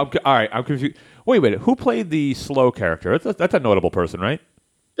 Yeah. Oh, all right. I'm confused. Wait. Who played the slow character? That's a notable person, right?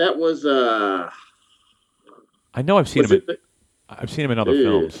 That was I know I've seen him. I've seen him in other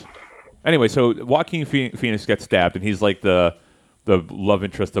films. Anyway, so Joaquin Phoenix gets stabbed, and he's like the love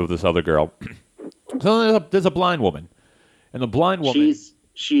interest of this other girl. So there's a blind woman, and the blind woman.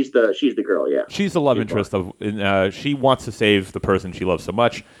 She's the girl. Yeah. She's the love interest of. She wants to save the person she loves so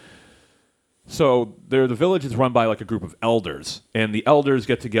much. So the village is run by like a group of elders, and the elders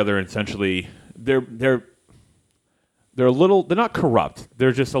get together and essentially they're not corrupt.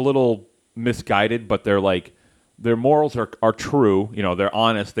 They're just a little misguided, but they're like their morals are true. They're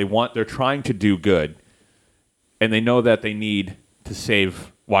honest. They're trying to do good, and they know that they need to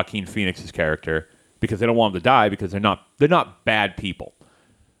save Joaquin Phoenix's character because they don't want him to die because they're not bad people.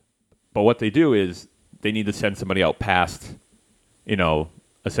 But what they do is they need to send somebody out past,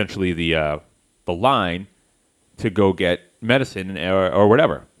 essentially the line to go get medicine or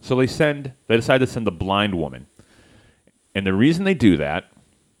whatever. So they decide to send the blind woman. And the reason they do that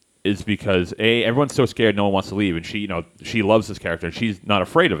is because everyone's so scared no one wants to leave, and she loves this character and she's not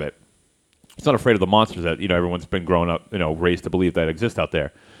afraid of it. She's not afraid of the monsters that everyone's been grown up, raised to believe that exist out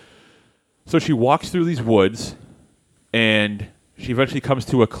there. So she walks through these woods and she eventually comes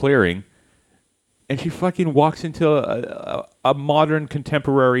to a clearing, and she fucking walks into a modern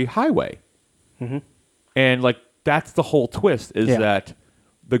contemporary highway. Mm-hmm. And like that's the whole twist is that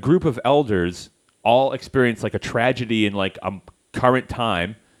the group of elders all experience like a tragedy in like a current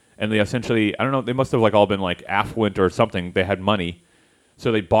time, and they essentially, I don't know, they must have like all been like affluent or something. They had money,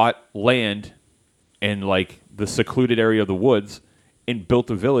 so they bought land in like the secluded area of the woods and built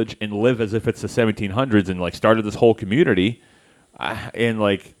a village and live as if it's the 1700s and like started this whole community. And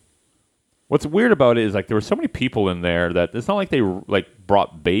like what's weird about it is like there were so many people in there that it's not like they like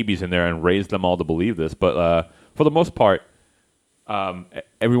brought babies in there and raised them all to believe this, but for the most part,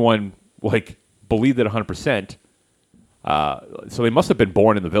 everyone like believed it 100%. So they must have been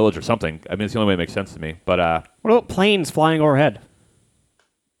born in the village or something. I mean, it's the only way it makes sense to me. But what about planes flying overhead?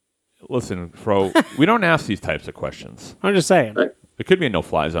 listen, Fro, we don't ask these types of questions. I'm just saying. It could be a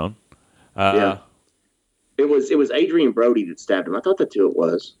no-fly zone. Yeah. It was Adrian Brody that stabbed him. I thought that's who it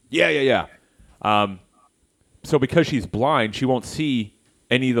was. Yeah. So because she's blind, she won't see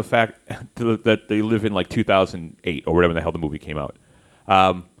any of the fact that they live in like 2008 or whatever the hell the movie came out.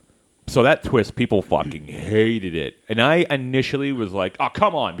 So that twist, people fucking hated it, and I initially was like, "Oh,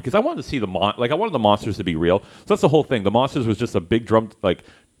 come on," because I wanted to see I wanted the monsters to be real. So that's the whole thing. The monsters was just a big trumped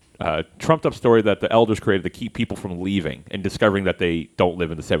up story that the elders created to keep people from leaving and discovering that they don't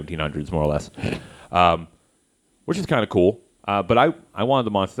live in the 1700s, more or less, which is kind of cool. But I wanted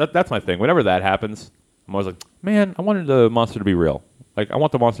the monster. That's my thing. Whenever that happens, I'm always like, man, I wanted the monster to be real. Like, I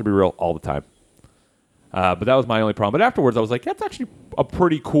want the monster to be real all the time. But that was my only problem. But afterwards, I was like, that's actually a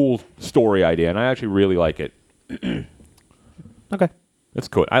pretty cool story idea, and I actually really like it. Okay. It's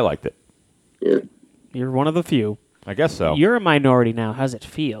cool. I liked it. Yeah. You're one of the few. I guess so. You're a minority now. How's it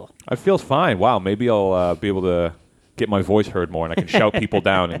feel? It feels fine. Wow, maybe I'll be able to get my voice heard more, and I can shout people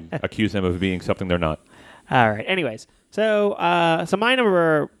down and accuse them of being something they're not. All right. Anyways, so my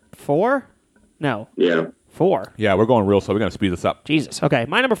number 4? No. Yeah. 4. Yeah, we're going real slow. We're going to speed this up. Jesus. Okay.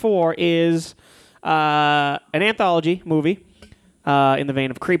 My number 4 is an anthology movie in the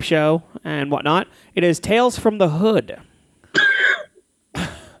vein of Creepshow and whatnot. It is Tales from the Hood.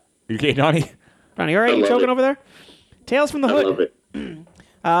 You okay, Donnie? Ronnie, all right? You choking over there? Tales from the I Hood. love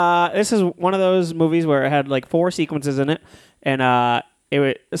it. This is one of those movies where it had like 4 sequences in it, and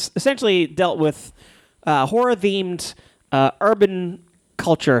it essentially dealt with horror-themed urban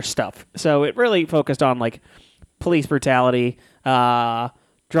culture stuff. So it really focused on like police brutality,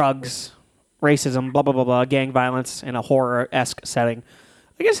 drugs, racism, blah blah blah blah, gang violence in a horror-esque setting.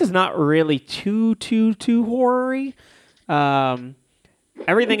 I guess it's not really too horror-y.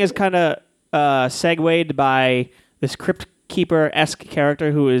 Everything is kind of segued by this Crypt Keeper-esque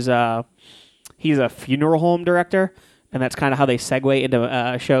character who is he's a funeral home director, and that's kind of how they segue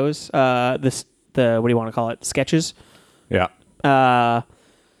into shows. What do you want to call it? Sketches. Yeah.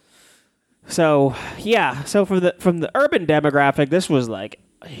 So from the urban demographic, this was like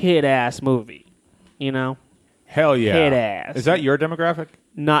a hit-ass movie, you know? Hell yeah. Hit ass. Is that your demographic?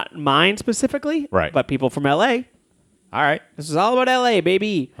 Not mine specifically, Right. but people from L.A. All right. This is all about L.A.,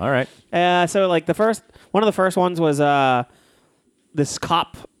 baby. All right. So like one of the first ones was this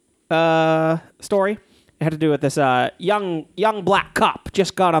cop story. It had to do with this young black cop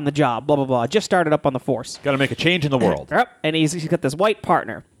just got on the job, blah blah blah, just started up on the force. Got to make a change in the world. Yep. And he's got this white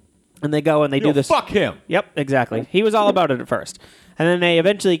partner, and they go and they do this. Fuck him. Yep, exactly. He was all about it at first, and then they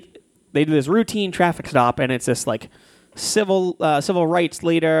do this routine traffic stop, and it's this like civil rights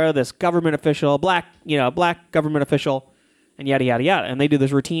leader, this government official, black government official, and yada yada yada, and they do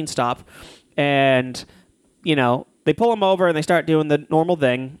this routine stop, and they pull him over and they start doing the normal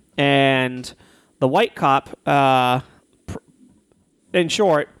thing, and the white cop, in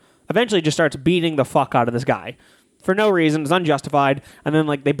short, eventually just starts beating the fuck out of this guy for no reason. It's unjustified. And then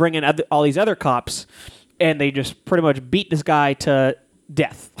like they bring in all these other cops, and they just pretty much beat this guy to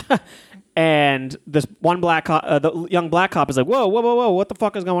death. And this one black cop, the young black cop, is like, whoa, what the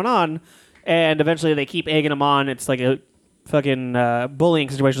fuck is going on? And eventually they keep egging him on. It's like a fucking bullying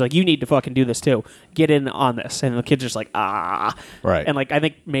situation. Like, you need to fucking do this too. Get in on this. And the kid's just like, ah. Right. And like I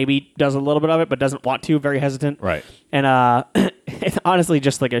think maybe does a little bit of it, but doesn't want to. Very hesitant. Right. And it's honestly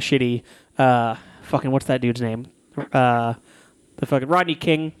just like a shitty fucking, what's that dude's name? The fucking Rodney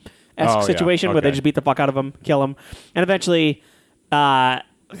King-esque situation where they Okay. just beat the fuck out of him, kill him, and eventually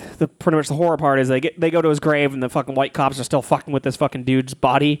pretty much the horror part is they go to his grave, and the fucking white cops are still fucking with this fucking dude's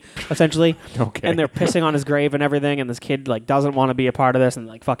body, essentially. Okay. And they're pissing on his grave and everything, and this kid like doesn't want to be a part of this, and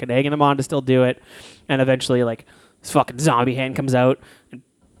like fucking egging him on to still do it. And eventually like this fucking zombie hand comes out and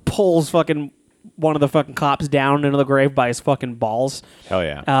pulls fucking one of the fucking cops down into the grave by his fucking balls. Hell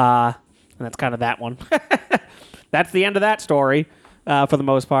yeah. And that's kind of that one. That's the end of that story for the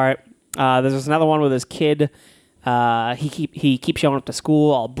most part. There's another one with this kid. He keeps showing up to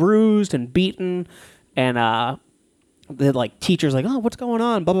school all bruised and beaten, and the like teacher's like, oh, what's going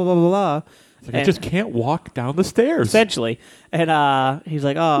on? Blah blah blah blah blah. It's like, I just can't walk down the stairs. Essentially, and he's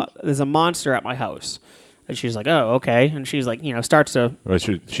like, oh, there's a monster at my house, and she's like, oh, okay, and she's like, starts to Well,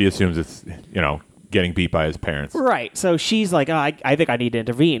 she assumes it's, getting beat by his parents. right. So she's like, oh, I think I need to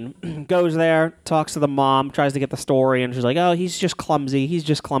intervene. Goes there, talks to the mom, tries to get the story, and she's like, oh, he's just clumsy,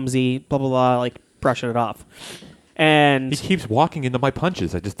 blah blah blah, like brushing it off. And He keeps walking into my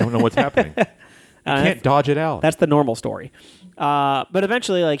punches. I just don't know what's happening. I can't dodge it out. that's the normal story. But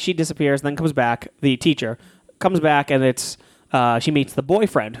eventually, like, she disappears, then comes back. The teacher comes back, and it's she meets the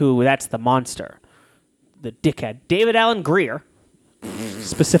boyfriend, that's the monster, the dickhead, David Allen Greer.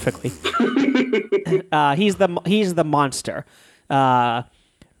 specifically. He's the monster.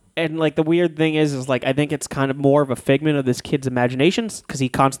 And like the weird thing is like I think it's kind of more of a figment of this kid's imaginations because he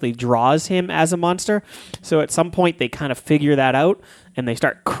constantly draws him as a monster. So at some point they kind of figure that out and they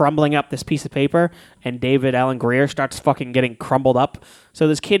start crumbling up this piece of paper, and David Alan Grier starts fucking getting crumbled up. So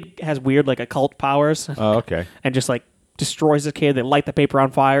this kid has weird like occult powers. Oh, okay. And just like destroys the kid. They light the paper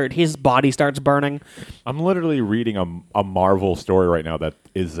on fire and his body starts burning. I'm literally reading a Marvel story right now that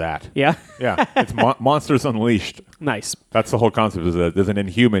is that. Yeah. Yeah, it's Monsters Unleashed. Nice. That's the whole concept. Is that there's an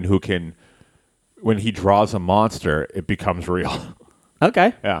Inhuman who can, when he draws a monster, it becomes real.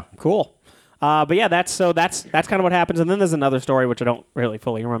 Okay. Yeah. Cool. But yeah, that's kind of what happens. And then there's another story which I don't really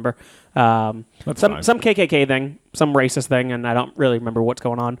fully remember. Some fine. KKK thing, some racist thing, and I don't really remember what's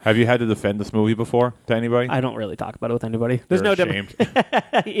going on. Have you had to defend this movie before to anybody? I don't really talk about it with anybody. There's You're no ashamed.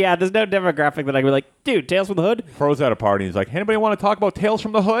 yeah, there's no demographic that I can be like, dude, Tales from the Hood. Fro's at a party. He's like, anybody want to talk about Tales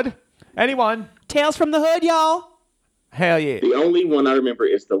from the Hood? Anyone? Tales from the Hood, y'all. Hell yeah. The only one I remember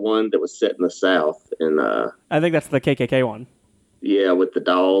is the one that was set in the South, and I think that's the KKK one. yeah, with the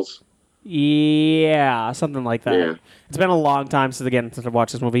dolls. Yeah, something like that. Yeah. It's been a long time since I've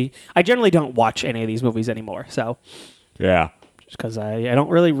watched this movie. I generally don't watch any of these movies anymore, so Yeah. just because I don't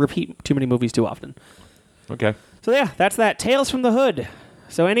really repeat too many movies too often. Okay. So yeah, that's that. Tales from the Hood.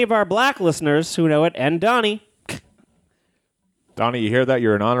 So any of our black listeners who know it, and Donnie, Donnie, you hear that?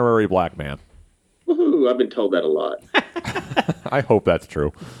 You're an honorary black man. Woohoo! I've been told that a lot. I hope that's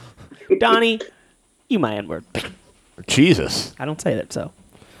true. Donnie, you my N-word. Jesus. I don't say that, so.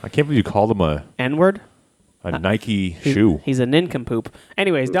 I can't believe you called him a N-word? Nike shoe. He's a nincompoop.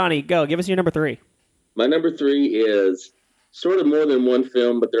 Anyways, Donnie, go. Give us your number 3. My number 3 is sort of more than one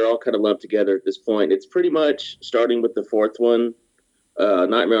film, but they're all kind of lumped together at this point. It's pretty much starting with the fourth one,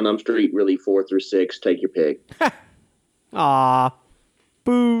 Nightmare on Elm Street, really 4 through 6. Take your pick. Aw.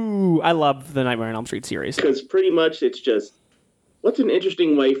 Boo. I love the Nightmare on Elm Street series. Because pretty much it's just, what's an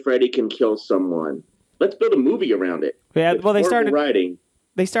interesting way Freddy can kill someone? Let's build a movie around it. Yeah, With well, they horrible started writing.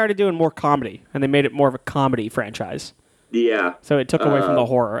 doing more comedy, and they made it more of a comedy franchise. Yeah. So it took away from the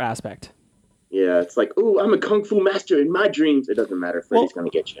horror aspect. Yeah, it's like, ooh, I'm a kung fu master in my dreams. It doesn't matter. Freddy's going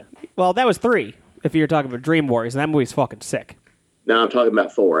to get you. Well, that was 3, if you're talking about Dream Warriors, and that movie's fucking sick. Now I'm talking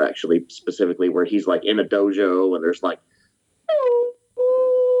about 4, actually, specifically, where he's like in a dojo and there's like,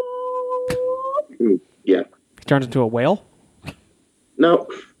 yeah. He turns into a whale. No.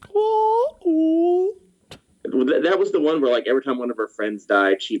 That was the one where like every time one of her friends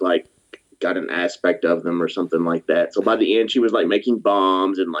died, she like got an aspect of them or something like that. So by the end, she was like making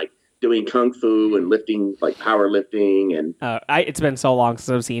bombs and like doing kung fu and lifting, like powerlifting. And It's been so long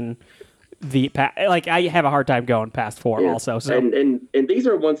since I've seen I have a hard time going past 4 yeah. also. So and these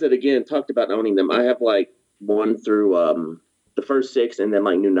are ones that again talked about owning them. I have like 1 through the first 6, and then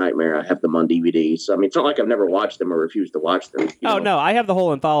like New Nightmare. I have them on DVD. So I mean, it's not like I've never watched them or refused to watch them. You know? no, I have the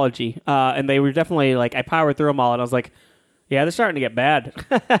whole anthology, and they were definitely like I powered through them all, and I was like, yeah, they're starting to get bad.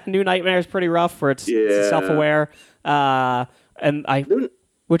 New Nightmare is pretty rough, where it's self-aware.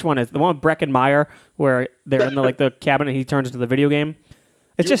 Which one is the one with Breckin Meyer, where they're in the cabin and he turns into the video game?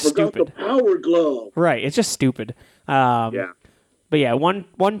 It's just stupid. The Power Glove. Right, it's just stupid. Yeah. But yeah, 1,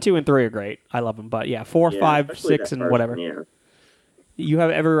 2, and 3 are great. I love them. But yeah, 4, 5, 6, and whatever. Yeah. You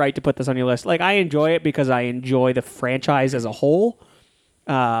have every right to put this on your list. Like, I enjoy it because I enjoy the franchise as a whole.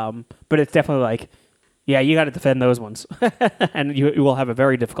 But it's definitely like, yeah, you got to defend those ones. And you will have a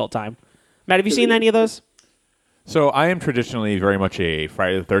very difficult time. Matt, have you seen any of those? So I am traditionally very much a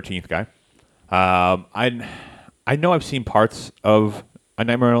Friday the 13th guy. I know I've seen parts of A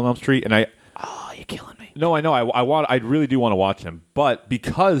Nightmare on Elm Street, and Oh, you're killing me. No, I know. I really do want to watch them, but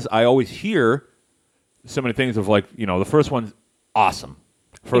because I always hear so many things of like, the first one's awesome,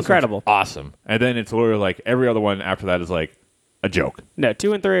 Incredible. awesome, and then it's literally like every other one after that is like a joke. No,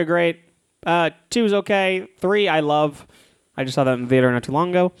 2 and 3 are great. 2 is okay. 3 I love. I just saw that in the theater not too long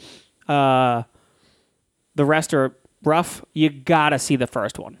ago. The rest are rough. You gotta see the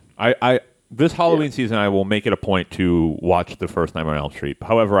first one. This Halloween season, I will make it a point to watch the first Nightmare on Elm Street.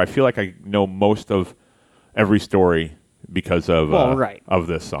 However, I feel like I know most of every story because of of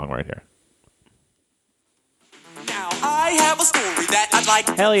this song right here. Now I have a story that I'd like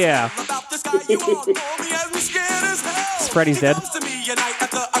to Hell yeah. tell about this guy you all call me as he's scared as hell. Freddy's dead. He comes to me a night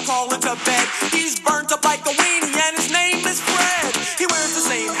after I call into bed. He's burnt up like a weenie and his name is Fred. He wears the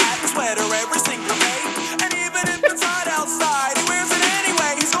same hat and sweater every single day. And even if it's hot outside, he wears it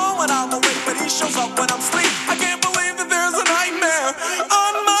anyway. He's gone when I'm awake, but he shows up when I'm asleep. I can't believe that there's a nightmare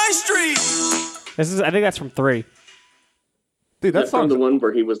on my street. I think that's from 3. Dude, that That's from song's the one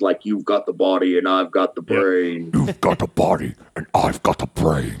where he was like, "You've got the body and I've got the brain." You've got the body and I've got the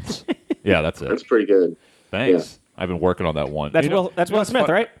brains. Yeah, that's it. That's pretty good. Thanks. I've been working on that one. That's You know- Will. That's you know Will what's Smith,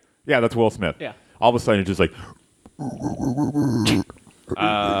 fun- right? Yeah, that's Will Smith. Yeah. All of a sudden, it's just like,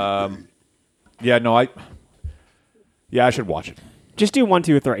 yeah, no, I should watch it. Just do 1,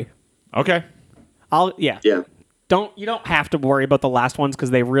 2, 3. Okay. Yeah. Yeah. You don't have to worry about the last ones because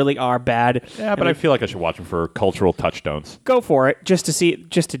they really are bad. Yeah, but I feel like I should watch them for cultural touchstones. Go for it just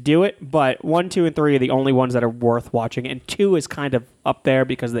to do it. But 1, 2, and 3 are the only ones that are worth watching, and 2 is kind of up there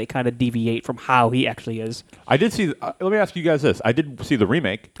because they kind of deviate from how he actually is. I did see. Let me ask you guys this: I did see the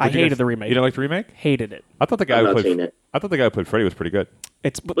remake. I Did you guys- hated the remake. You didn't like the remake? Hated it. I thought the guy I've who not played. seen it. I thought the guy who played Freddy was pretty good.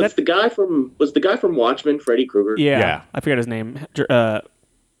 Was the guy from Watchmen Freddy Krueger? Yeah, Yeah. I forget his name. I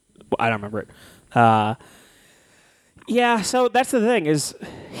don't remember it. Yeah, so that's the thing is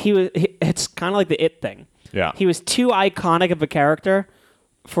it's kind of like the It thing. Yeah. He was too iconic of a character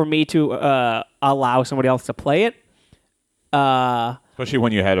for me to allow somebody else to play it. Especially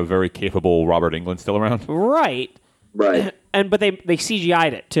when you had a very capable Robert Englund still around. Right. Right. But they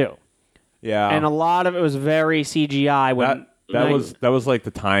CGI'd it too. Yeah. And a lot of it was very CGI when that was like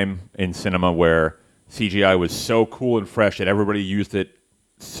the time in cinema where CGI was so cool and fresh that everybody used it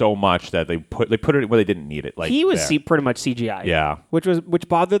so much that they put it where they didn't need it. Like he was there. pretty much CGI. Yeah. which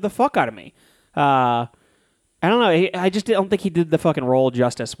bothered the fuck out of me. I don't know. I just don't think he did the fucking role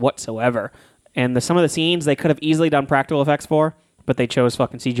justice whatsoever. And some of the scenes they could have easily done practical effects for, but they chose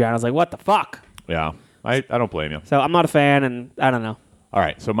fucking CGI. And I was like, what the fuck? Yeah. I don't blame you. So I'm not a fan, and I don't know. All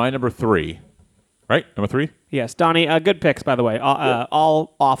right. So my number 3, right? Number 3. Yes, Donnie. Good picks, by the way.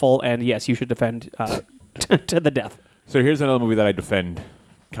 All awful, and yes, you should defend to the death. So here's another movie that I defend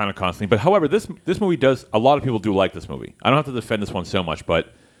kind of constantly. But however, this movie does, a lot of people do like this movie. I don't have to defend this one so much,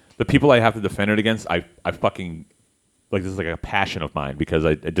 but the people I have to defend it against, I fucking, like, this is like a passion of mine because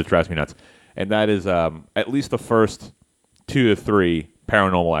it just drives me nuts. And that is at least the first 2 to 3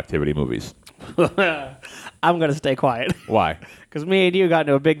 Paranormal Activity movies. I'm going to stay quiet. Why? Because me and you got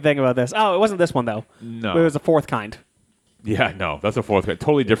into a big thing about this. Oh, it wasn't this one, though. No. It was the fourth kind. Yeah, no, that's a fourth.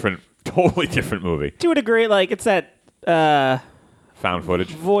 Totally different movie. To a degree, like, it's that Found footage.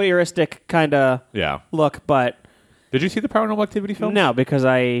 voyeuristic kind of Yeah. look, but Did you see the Paranormal Activity film? no, because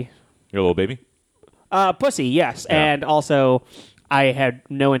Your little baby? Pussy, yes. Yeah. And also, I had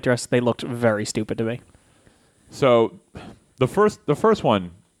no interest. They looked very stupid to me. So, the first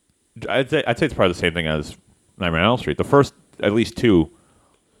one, I'd say it's probably the same thing as Nightmare on Elm Street. The first, at least 2,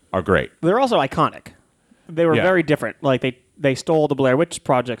 are great. They're also iconic. They were Yeah. very different. Like, they stole the Blair Witch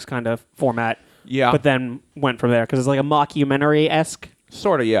Project's kind of format. Yeah. But then went from there because it's like a mockumentary-esque.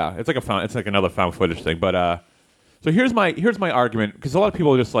 Sort of, yeah. It's like another found footage thing. But so here's my argument, because a lot of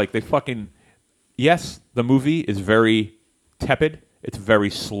people are just like, they fucking, yes, the movie is very tepid. It's very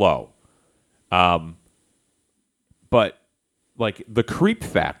slow. But like the creep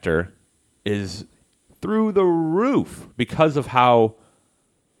factor is through the roof because of how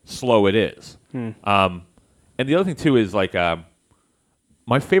slow it is. And the other thing too is like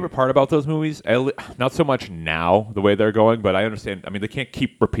my favorite part about those movies, not so much now the way they're going, but I understand. I mean, they can't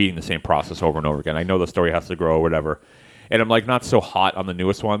keep repeating the same process over and over again. I know the story has to grow or whatever, and I'm like not so hot on the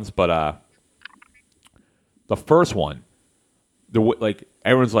newest ones, but the first one, like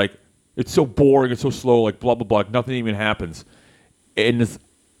everyone's like, it's so boring, it's so slow, like blah blah blah, nothing even happens. And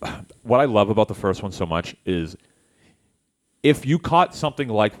what I love about the first one so much is if you caught something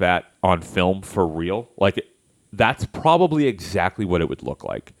like that on film for real, like that's probably exactly what it would look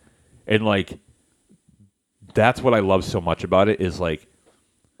like. And like that's what I love so much about it is like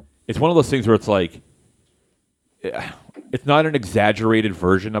it's one of those things where it's like it's not an exaggerated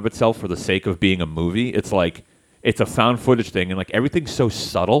version of itself for the sake of being a movie. It's like it's a found footage thing and like everything's so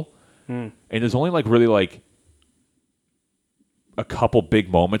subtle. And there's only like really like a couple big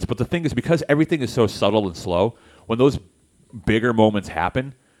moments, but the thing is because everything is so subtle and slow, when those bigger moments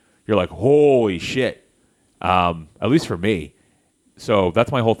happen, you're like, holy shit. At least for me. So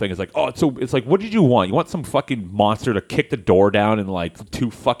that's my whole thing is like, it's like, what did you want? You want some fucking monster to kick the door down and like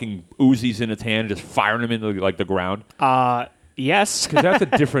 2 fucking Uzis in its hand, just firing them into like the ground? Yes. Because that's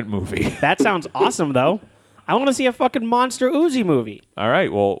a different movie. That sounds awesome, though. I want to see a fucking Monster Uzi movie. All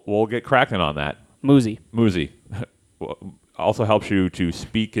right, well, we'll get cracking on that. Moozy. Moozy. Also helps you to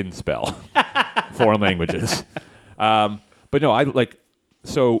speak and spell foreign languages. But no,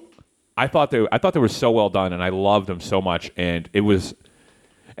 I thought they were so well done, and I loved them so much, and that was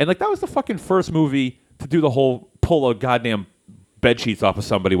the fucking first movie to do the whole pull a goddamn bed sheets off of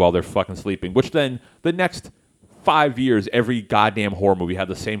somebody while they're fucking sleeping. Which then the next 5 years, every goddamn horror movie had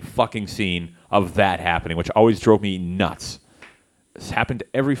the same fucking scene of that happening, which always drove me nuts. It's happened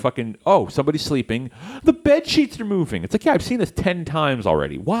every fucking... Oh, somebody's sleeping. The bed sheets are moving. It's like, yeah, I've seen this 10 times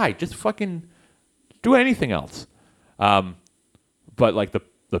already. Why? Just fucking do anything else. But like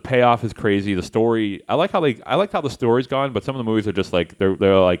the payoff is crazy. The story... I like how the story's gone, but some of the movies are just like... They're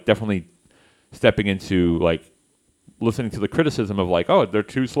like definitely stepping into like listening to the criticism of like, oh, they're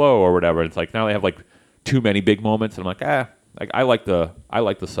too slow or whatever. It's like now they have like too many big moments, and I'm like, like I like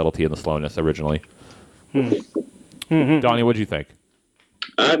the subtlety and the slowness originally. Donnie, what'd you think?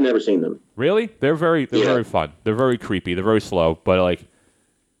 I've never seen them. Really? They're very fun. They're very creepy. They're very slow, but like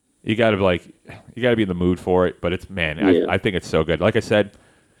you gotta be in the mood for it. But it's I think it's so good. Like I said,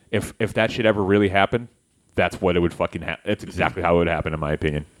 if that shit ever really happened, that's what it would fucking happen. It's exactly how it would happen, in my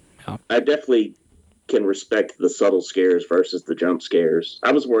opinion. I definitely can respect the subtle scares versus the jump scares.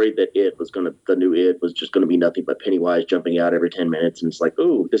 I was worried that the new It was just gonna be nothing but Pennywise jumping out every 10 minutes, and it's like,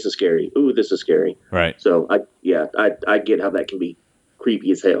 ooh, this is scary. Ooh, this is scary. Right. So I get how that can be creepy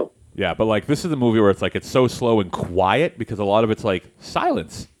as hell. Yeah, but like this is a movie where it's like it's so slow and quiet because a lot of it's like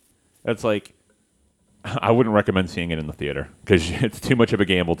silence. It's like I wouldn't recommend seeing it in the theater because it's too much of a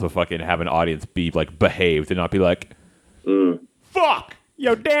gamble to fucking have an audience be like behaved and not be like, fuck.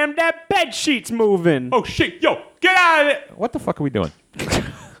 Yo, damn, that bed sheet's moving. Oh shit, yo, get out of it! What the fuck are we doing?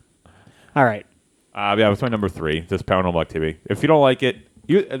 All right. Yeah, it's my number 3. This Paranormal Activity. If you don't like it,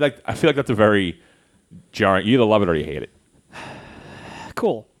 I feel like that's a very jarring. You either love it or you hate it.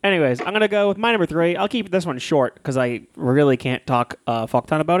 Cool. Anyways, I'm going to go with my number 3. I'll keep this one short because I really can't talk a fuck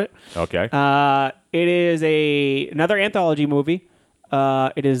ton about it. Okay. It is another anthology movie.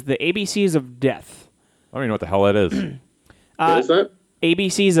 It is the ABCs of Death. I don't even know what the hell that is. What is that?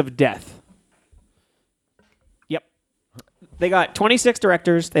 ABCs of Death. Yep. They got 26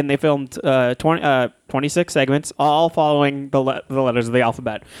 directors, and they filmed 26 segments, all following the letters of the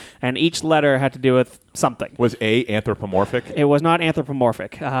alphabet. And each letter had to do with something. Was A anthropomorphic? It was not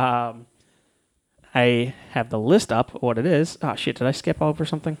anthropomorphic. I have the list up, what it is. Oh, shit, did I skip over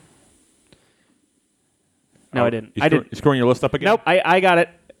something? No, I didn't. You screwing your list up again? Nope, I got it.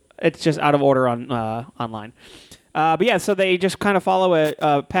 It's just out of order on online. But yeah, so they just kind of follow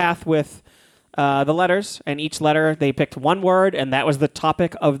a path with the letters, and each letter they picked one word, and that was the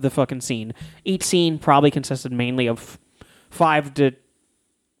topic of the fucking scene. Each scene probably consisted mainly of 5 to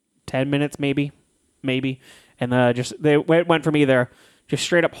 10 minutes, maybe, and they went from either just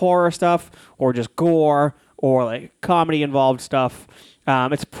straight up horror stuff, or just gore, or like comedy involved stuff.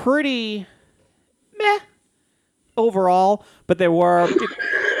 It's pretty meh overall, but there were.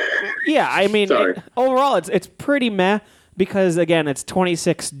 Yeah, I mean, overall, it's pretty meh because, again, it's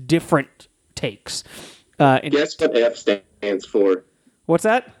 26 different takes. Guess what F stands for? What's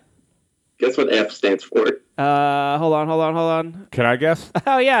that? Guess what F stands for? Hold on. Can I guess?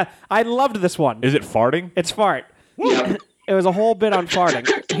 Oh, yeah, I loved this one. Is it farting? It's fart. Yeah. It was a whole bit on farting.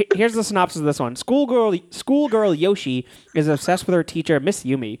 Here's the synopsis of this one. Schoolgirl Yoshi is obsessed with her teacher, Miss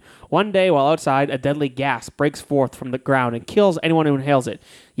Yumi. One day, while outside, a deadly gas breaks forth from the ground and kills anyone who inhales it.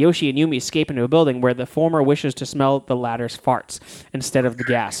 Yoshi and Yumi escape into a building where the former wishes to smell the latter's farts instead of the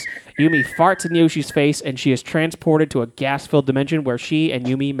gas. Yumi farts in Yoshi's face, and she is transported to a gas-filled dimension where she and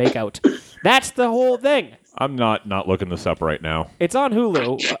Yumi make out. That's the whole thing. I'm not looking this up right now. It's on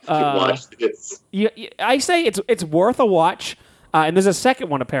Hulu. Watch this. I say it's worth a watch, and there's a second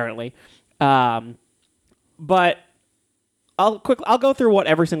one apparently, but I'll go through what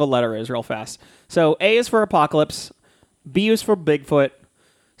every single letter is real fast. So A is for apocalypse, B is for Bigfoot,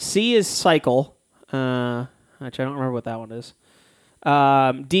 C is cycle. Actually, I don't remember what that one is.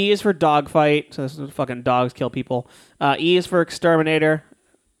 D is for dogfight. So this is fucking dogs kill people. E is for exterminator.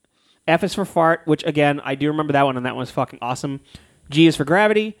 F is for fart, which, again, I do remember that one, and that one was fucking awesome. G is for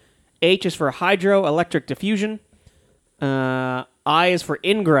gravity. H is for hydroelectric diffusion. I is for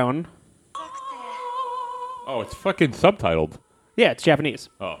ingrown. Oh, it's fucking subtitled. Yeah, it's Japanese.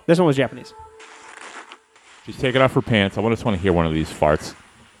 Oh. This one was Japanese. She's taking off her pants. I just want to hear one of these farts.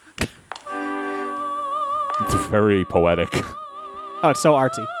 It's very poetic. Oh, it's so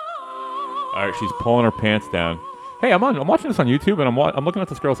artsy. All right, she's pulling her pants down. Hey, I'm watching this on YouTube, and I'm looking at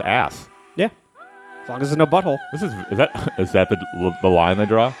this girl's ass. Yeah. As long as there's no butthole. Is that the line they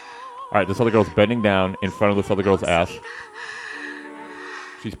draw? All right, this other girl's bending down in front of this other girl's ass.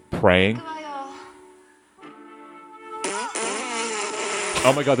 She's praying.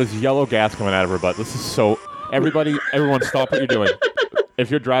 Oh my God, there's yellow gas coming out of her butt. This is so... Everyone stop what you're doing.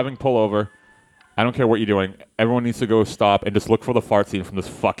 If you're driving, pull over. I don't care what you're doing. Everyone needs to go stop and just look for the fart scene from this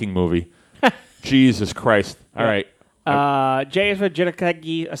fucking movie. Jesus Christ. All right. J is for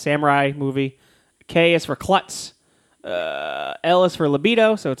Jitakagi, a samurai movie. K is for klutz. L is for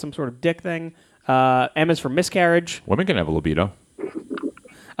libido, so it's some sort of dick thing. M is for miscarriage. Women can have a libido.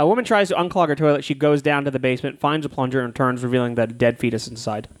 A woman tries to unclog her toilet. She goes down to the basement, finds a plunger, and returns, revealing that a dead fetus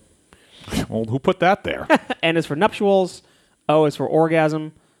inside. Well, who put that there? N is for nuptials. O is for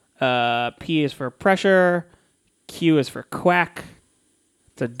orgasm. P is for pressure. Q is for quack.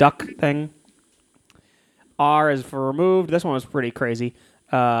 It's a duck thing. R is for removed. This one was pretty crazy.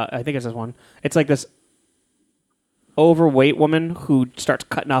 I think it's this one. It's like this overweight woman who starts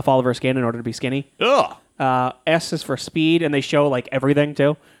cutting off all of her skin in order to be skinny. Ugh. S is for speed, and they show like everything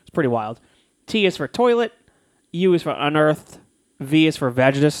too. It's pretty wild. T is for toilet. U is for unearthed. V is for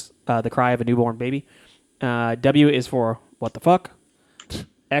vagitus, the cry of a newborn baby. W is for what the fuck.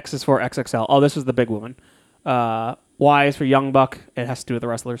 X is for XXL. Oh, this is the big woman. Y is for young buck. It has to do with the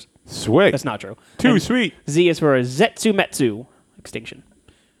wrestlers. Sweet. That's not true. Too And sweet. Z is for Zetsumetsu. Extinction.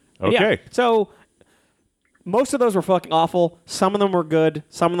 Okay. Yeah, so most of those were fucking awful. Some of them were good.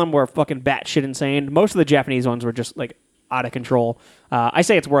 Some of them were fucking batshit insane. Most of the Japanese ones were just like out of control. I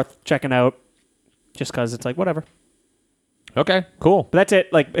say it's worth checking out just because it's like whatever. Okay, cool. But that's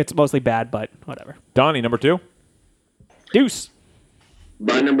it. Like it's mostly bad, but whatever. Donnie, number 2. Deuce.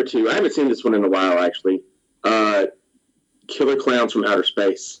 My number 2. I haven't seen this one in a while, actually. Killer Clowns from Outer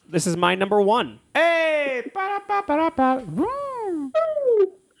Space. This is my number 1. Hey! All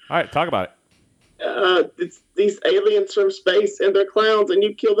right, talk about it. It's these aliens from space, and they're clowns, and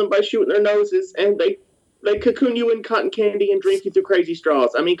you kill them by shooting their noses, and they cocoon you in cotton candy and drink you through crazy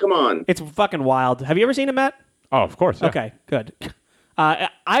straws. I mean, come on. It's fucking wild. Have you ever seen it, Matt? Oh, of course. Yeah. Okay, good.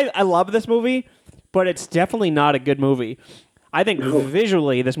 I love this movie, but it's definitely not a good movie. I think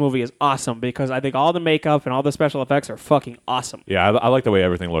visually this movie is awesome because I think all the makeup and all the special effects are fucking awesome. Yeah, I like the way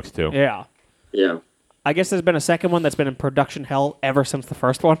everything looks, too. Yeah. Yeah. I guess there's been a second one that's been in production hell ever since the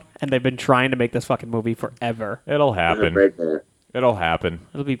first one, and they've been trying to make this fucking movie forever. It'll happen. Right there. It'll happen.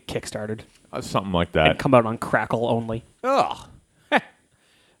 It'll be kickstarted Something like and that. come out on Crackle only. Ugh.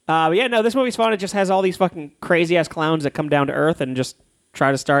 But yeah, no, this movie's fun. It just has all these fucking crazy-ass clowns that come down to Earth and just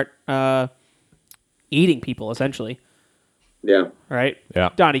try to start eating people, essentially. Yeah. Right? Yeah.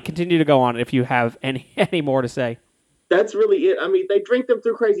 Donnie, continue to go on if you have any more to say. That's really it. I mean, they drink them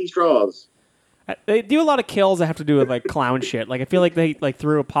through crazy straws. They do a lot of kills that have to do with like clown shit. Like I feel like they like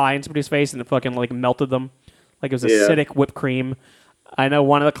threw a pie in somebody's face and it fucking like melted them. Like it was acidic whipped cream. I know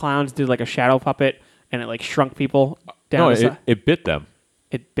one of the clowns did like a shadow puppet and it like shrunk people down. No, it bit them.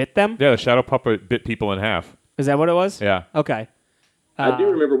 It bit them? Yeah, the shadow puppet bit people in half. Is that what it was? Yeah. Okay. I do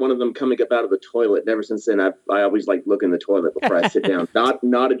remember one of them coming up out of the toilet. And ever since then, I always like look in the toilet before I sit down.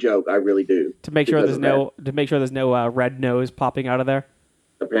 Not a joke. I really do. To make sure Because there's no red nose popping out of there.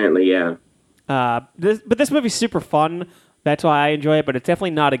 Apparently, yeah. But this movie's super fun. That's why I enjoy it. But it's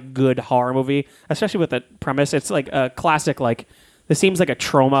definitely not a good horror movie, especially with the premise. It's like a classic. Like this seems like a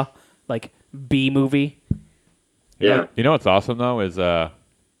trauma, like B movie. Yeah. You know what's awesome though is the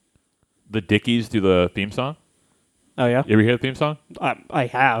Dickies do the theme song. Oh yeah, You ever hear the theme song? I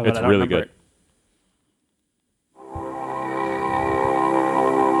have. It's but I don't really remember good. it.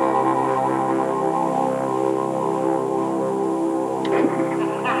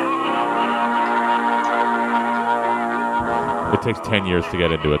 It takes 10 years to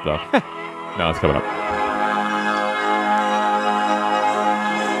get into it though. No, it's coming up.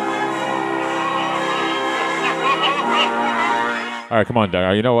 All right, come on,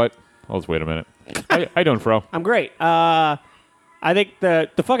 Doug. You know what? Let's wait a minute. How you doing, Fro? I'm great. I think the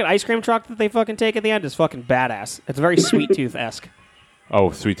fucking ice cream truck that they fucking take at the end is fucking badass. It's very Sweet Tooth-esque.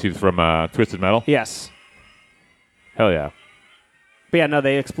 Oh, Sweet Tooth from Twisted Metal? Yes. Hell yeah. But yeah, no,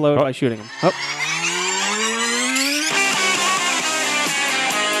 they explode by shooting them. Oh.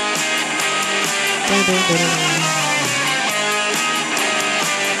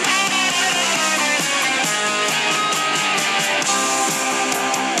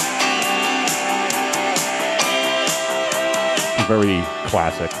 Very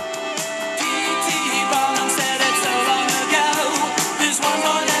classic.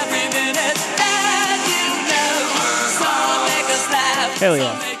 Hell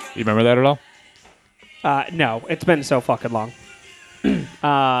yeah. You remember that at all? No, it's been so fucking long.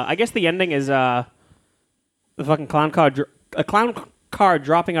 I guess the ending is the fucking clown car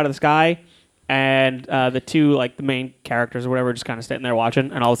dropping out of the sky, and the two like the main characters or whatever just kind of sitting there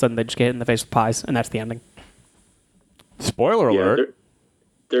watching, and all of a sudden they just get hit in the face with pies, and that's the ending. Spoiler alert.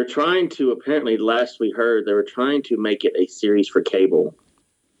 They're trying to, apparently, last we heard, they were trying to make it a series for cable.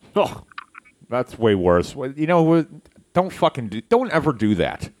 Oh, that's way worse. You know, don't ever do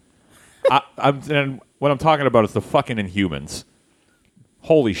that. And what I'm talking about is the fucking Inhumans.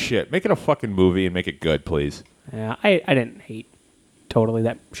 Holy shit. Make it a fucking movie and make it good, please. Yeah, I didn't hate totally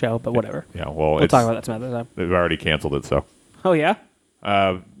that show, but whatever. Yeah, well, We'll talk about that some other time. They've already canceled it, so. Oh, yeah?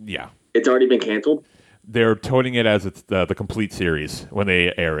 Yeah. It's already been canceled? They're toting it as it's the complete series when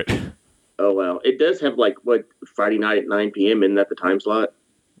they air it. Oh, wow. It does have, like, Friday night at 9 p.m. Isn't that the time slot?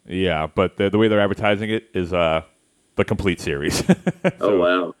 Yeah, but the way they're advertising it is the complete series. Oh,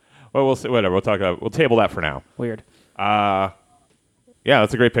 wow. Well, we'll see. Whatever. We'll table that for now. Weird. Yeah,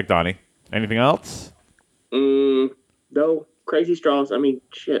 that's a great pick, Donnie. Anything else? No. Crazy Straws. I mean,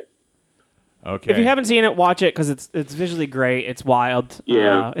 shit. Okay. If you haven't seen it, watch it because it's visually great. It's wild.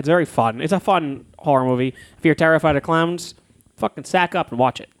 Yeah. It's very fun. It's a fun horror movie. If you're terrified of clowns, fucking sack up and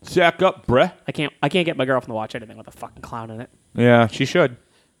watch it. Sack up, bruh. I can't get my girlfriend to watch anything with a fucking clown in it. Yeah, she should.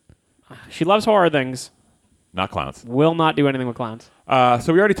 She loves horror things. Not clowns. Will not do anything with clowns.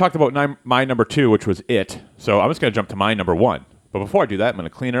 So we already talked about my number 2, which was It. So I'm just going to jump to my number 1. But before I do that, I'm going to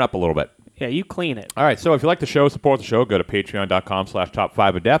clean it up a little bit. Yeah, you clean it. All right, so if you like the show, support the show, go to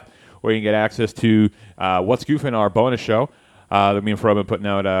patreon.com/top5ofdeath, where you can get access to What's Goofing, our bonus show that me and Fro have been putting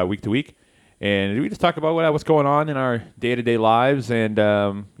out week to week. And we just talk about what's going on in our day-to-day lives and,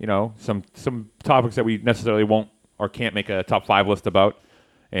 some topics that we necessarily won't or can't make a top 5 list about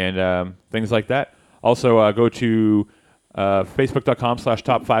and things like that. Also, go to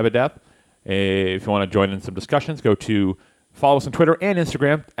facebook.com/top5ofdeath. If you want to join in some discussions, follow us on Twitter and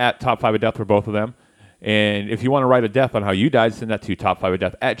Instagram at top5ofdeath for both of them. And if you want to write a death on how you died, send that to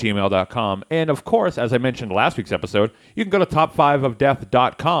top5ofdeath@gmail.com. And of course, as I mentioned in last week's episode, you can go to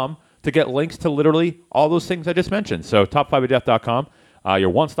top5ofdeath.com to get links to literally all those things I just mentioned. So top5ofdeath.com, your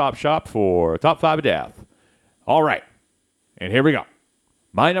one-stop shop for Top 5 of Death. All right. And here we go.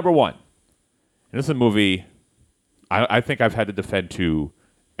 My number 1. And this is a movie I think I've had to defend to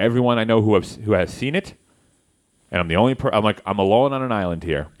everyone I know who has seen it. And I'm the only I'm alone on an island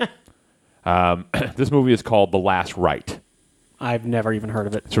here. This movie is called The Last Rite. I've never even heard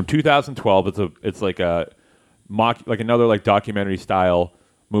of it. It's from 2012. It's like a another documentary style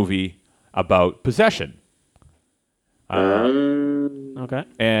movie about possession. Okay.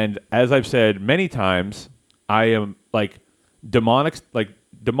 And as I've said many times, I am demonic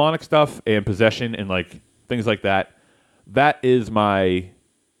stuff and possession and things like that. That is my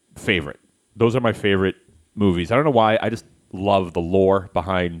favorite. Those are my favorite movies. I don't know why. I just love the lore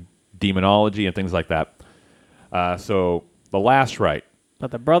behind demonology and things like that. So The Last Rite.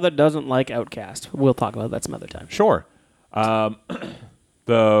 But the brother doesn't like Outcast. We'll talk about that some other time. Sure.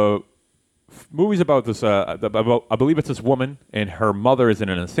 The movie's about this. I believe it's this woman, and her mother is in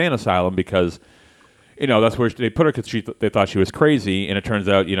an insane asylum because, that's where they put her because they thought she was crazy, and it turns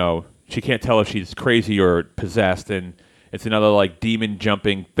out, she can't tell if she's crazy or possessed, and it's another demon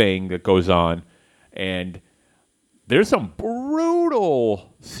jumping thing that goes on, and there's some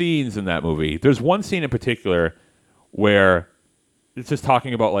brutal scenes in that movie. There's one scene in particular where it's just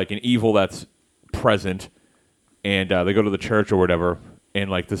talking about an evil that's present, and they go to the church or whatever,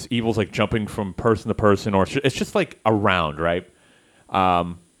 and this evil's jumping from person to person, or it's just around, right?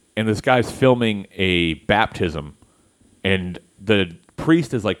 And this guy's filming a baptism, and the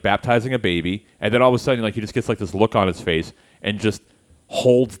priest is baptizing a baby, and then all of a sudden he just gets this look on his face and just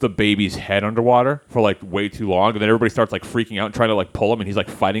holds the baby's head underwater for way too long, and then everybody starts freaking out and trying to pull him, and he's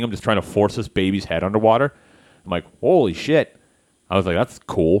fighting him, just trying to force this baby's head underwater. I'm like, holy shit. I was like, that's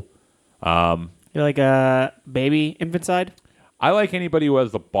cool. You're like a baby infanticide? I like anybody who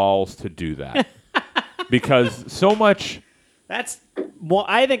has the balls to do that. Because so much...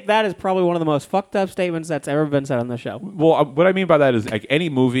 I think that is probably one of the most fucked up statements that's ever been said on the show. Well, what I mean by that is any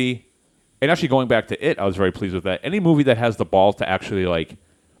movie, and actually going back to It, I was very pleased with that. Any movie that has the balls to actually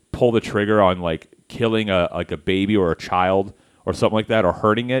pull the trigger on killing a baby or a child or something like that, or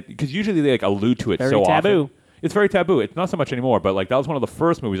hurting it, because usually they allude to it very so taboo. Often. It's very taboo. It's not so much anymore, but that was one of the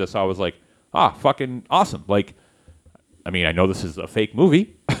first movies I saw. I was fucking awesome. I know this is a fake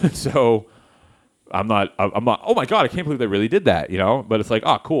movie, so I'm not, oh my God, I can't believe they really did that, But it's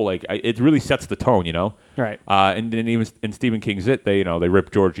cool. It really sets the tone, Right. And then even in Stephen King's It, they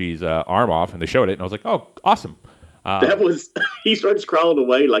ripped Georgie's arm off and they showed it, and I was like, oh, awesome. That was, he starts crawling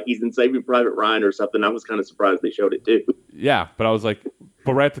away like he's in Saving Private Ryan or something. I was kind of surprised they showed it too. Yeah, but I was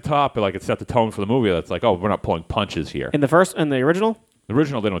but right at the top, it set the tone for the movie. That's oh, we're not pulling punches here. In the original? The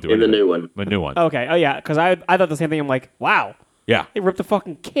original, they don't do it. In the new one. The new one. Okay. Oh, yeah, because I thought the same thing. I'm like, wow. Yeah. They ripped the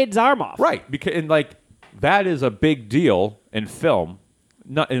fucking kid's arm off. Right. Because, that is a big deal in film.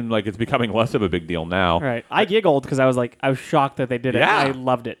 It's becoming less of a big deal now. Right. I giggled because I was shocked that they did it. Yeah. I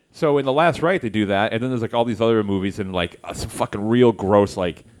loved it. So in The Last Rite, they do that, and then there's all these other movies and some fucking real gross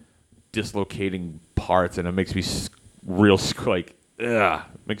dislocating parts, and it makes me real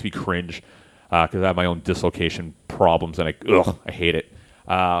makes me cringe because I have my own dislocation problems, and I hate it.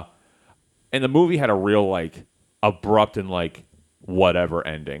 And the movie had a real abrupt and whatever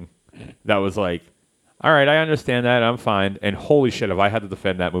ending. That was like, all right, I understand that. I'm fine. And holy shit, have I had to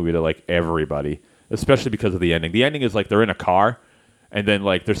defend that movie to like everybody, especially because of the ending. The ending is like they're in a car, and then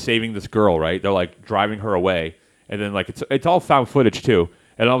like they're saving this girl, right? They're like driving her away, and then like it's all found footage too.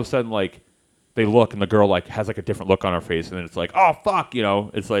 And all of a sudden, like they look, and the girl like has like a different look on her face, and then it's like, oh fuck, you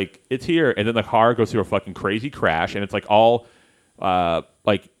know, it's like it's here, and then the car goes through a fucking crazy crash, and it's like all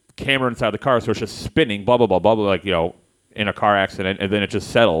like camera inside the car, so it's just spinning, blah blah blah blah blah, like you know, in a car accident, and then it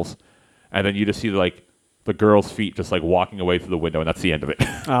just settles, and then you just see like the girl's feet just like walking away through the window, and that's the end of it.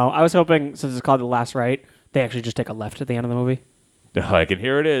 Oh, I was hoping, since it's called The Last Right, they actually just take a left at the end of the movie. Like, and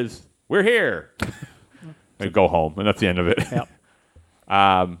here it is. We're here. And go home, and that's the end of it. Yep.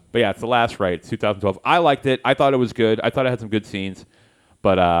 But yeah, it's The Last Right. It's 2012. I liked it. I thought it was good. I thought it had some good scenes,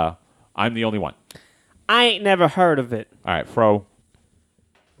 but I'm the only one. I ain't never heard of it. All right, Fro.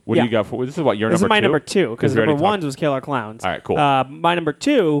 What do you got for? This is what your This number is my two? number two, because we already number one talked- was Killer Clowns. All right, cool. My number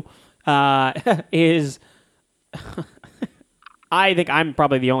two is... I think I'm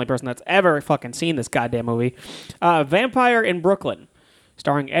probably the only person that's ever fucking seen this goddamn movie. Vampire in Brooklyn,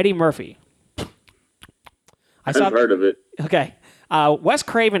 starring Eddie Murphy. I've heard of it. Okay. Wes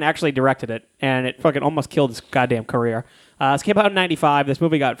Craven actually directed it, and it fucking almost killed his goddamn career. This came out in 95. This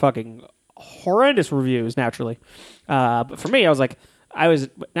movie got fucking horrendous reviews, naturally. But for me, I was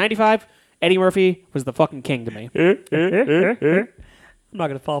 95. Eddie Murphy was the fucking king to me. I'm not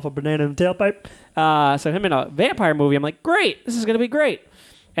going to fall for banana in the tailpipe. So him in a vampire movie, I'm like, great. This is going to be great.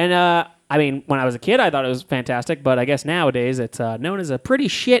 And, I mean, when I was a kid, I thought it was fantastic, but I guess nowadays it's known as a pretty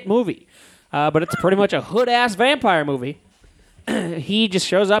shit movie. But it's pretty much a hood-ass vampire movie. He just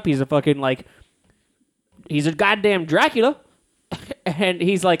shows up. He's a fucking, like, he's a goddamn Dracula. And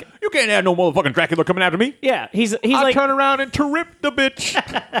he's like, You can't have no motherfucking Dracula coming after me. yeah, he's I'll like, turn around and trip the bitch.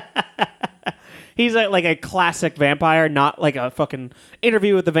 he's like a classic vampire, not like a fucking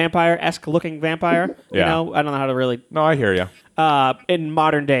Interview with the Vampire-esque looking vampire. Yeah. You know, I don't know how to really, No, I hear you. in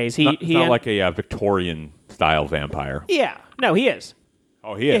modern days. He Not like a Victorian-style vampire. yeah, no, he is.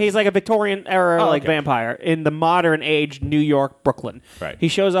 Oh, he is? Yeah, he's like a Victorian era okay. vampire in the modern age New York, Brooklyn. Right. He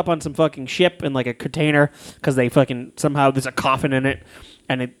shows up on some fucking ship in like a container because they fucking somehow there's a coffin in it,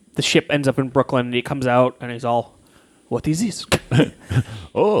 and the ship ends up in Brooklyn, and he comes out and he's all, "What is this?"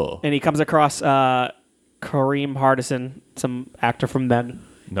 Oh. And he comes across Kareem Hardison, some actor from then.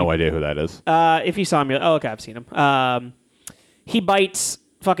 No idea who that is. If you saw him, you're like, oh, okay, I've seen him. He bites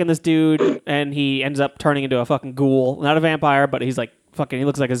fucking this dude, and he ends up turning into a fucking ghoul. Not a vampire, but he's like fucking, he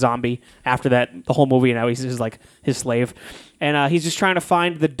looks like a zombie after that, the whole movie. Now he's just like his slave. And he's just trying to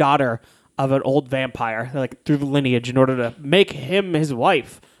find the daughter of an old vampire, like through the lineage, in order to make him his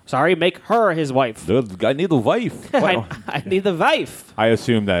wife. Sorry, make her his wife. I need a wife. I need the wife. I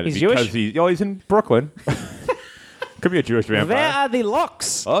assume that He's because Jewish? he's in Brooklyn. Could be a Jewish vampire. Where are the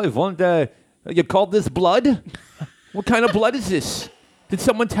locks? Oh, Yvonne, you called this blood? What kind of blood is this? Did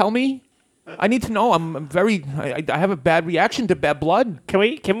someone tell me? I need to know. I have a bad reaction to bad blood. Can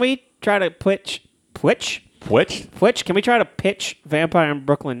we try to Twitch? Can we try to pitch Vampire in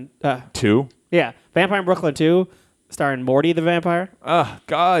Brooklyn? 2? Yeah, Vampire in Brooklyn 2, starring Morty the Vampire. Oh,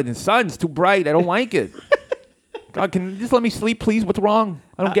 God, the sun's too bright. I don't like it. God, can you just let me sleep, please? What's wrong?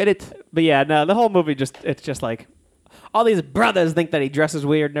 I don't get it. But yeah, no, the whole movie it's just like all these brothers think that he dresses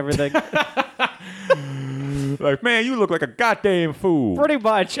weird and everything. Like, man, you look like a goddamn fool. Pretty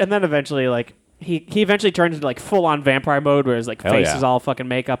much. And then eventually, like, he eventually turns into like full on vampire mode where his like Hell face yeah. is all fucking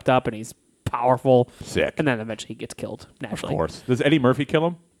make-upped up and he's powerful. Sick. And then eventually he gets killed naturally. Of course. Does Eddie Murphy kill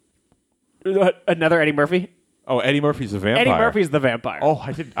him? Another Eddie Murphy. Oh, Eddie Murphy's a vampire. Eddie Murphy's the vampire. Oh,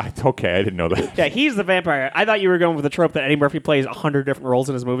 okay, I didn't know that. Yeah, he's the vampire. I thought you were going with the trope that Eddie Murphy plays 100 different roles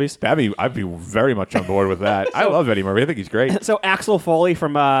in his movies. I'd be very much on board with that. I love Eddie Murphy. I think he's great. So Axel Foley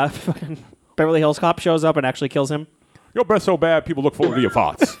from fucking Beverly Hills Cop shows up and actually kills him. Your breath's so bad, people look forward to your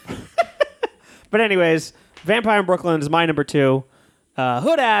farts. But anyways, Vampire in Brooklyn is my number 2.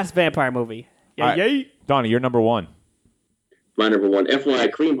 Hood-ass vampire movie. Yeah, All right. yay. Donnie, you're number 1. My number one. FYI,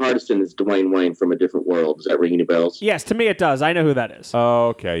 Kareem Hardison is Dwayne Wayne from A Different World. Does that ring any bells? Yes, to me it does. I know who that is.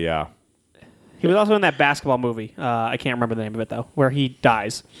 Okay, yeah. He was also in that basketball movie. I can't remember the name of it, though, where he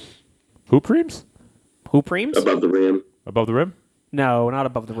dies. Who preems? Who preems? Above the Rim. Above the rim? No, not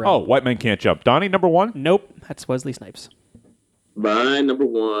Above the Rim. Oh, White Men Can't Jump. Donnie, number 1? Nope, that's Wesley Snipes. My number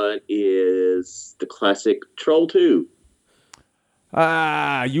one is the classic Troll 2.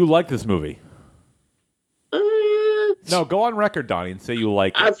 You like this movie. No, go on record, Donnie, and say you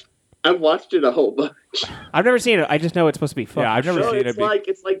like it. I've watched it a whole bunch. I've never seen it. I just know it's supposed to be fun. Yeah, I've never So seen it's it.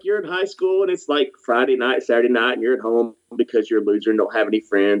 it's like you're in high school and it's like Friday night, Saturday night, and you're at home because you're a loser and don't have any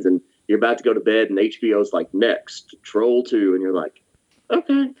friends, and you're about to go to bed, and HBO's like, next, Troll 2, and you're like,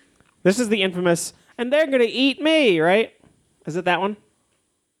 okay. This is the infamous, and they're going to eat me, right? Is it that one?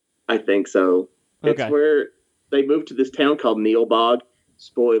 I think so. Okay. It's where they moved to this town called Neilbog.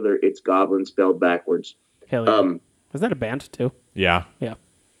 Spoiler, it's goblin spelled backwards. Hell yeah. Was that a band, too? Yeah. Yeah.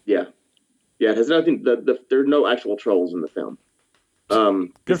 Yeah. Yeah, it has nothing, there are no actual trolls in the film.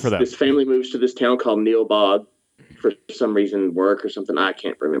 Good for them. This family moves to this town called Neilbog for some reason, work or something. I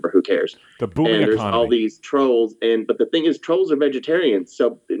can't remember. Who cares? The booming and there's economy. all these trolls, but the thing is, trolls are vegetarians.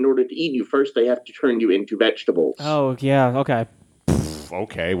 So in order to eat you first, they have to turn you into vegetables. Oh, yeah, okay.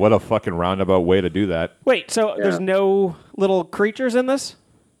 Okay, what a fucking roundabout way to do that. Wait, so there's no little creatures in this?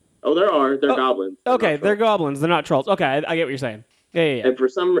 Oh, there are. They're goblins. Okay, not they're trolls. goblins. They're not trolls. Okay, I get what you're saying. Yeah. And for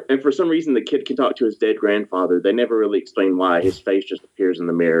some reason, the kid can talk to his dead grandfather. They never really explain why. His face just appears in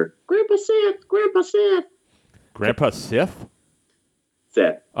the mirror. Grandpa Seth. Grandpa Seth. Grandpa Sith?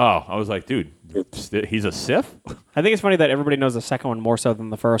 Seth. Oh, I was like, dude, he's a Sith? I think it's funny that everybody knows the second one more so than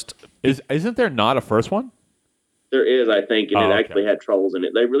the first. Isn't there not a first one? There is, I think, and Oh, it okay. actually had trolls in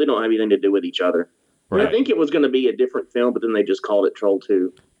it. They really don't have anything to do with each other. Right. I think it was going to be a different film, but then they just called it Troll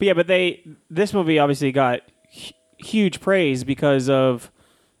 2. But yeah, this movie obviously got huge praise because of,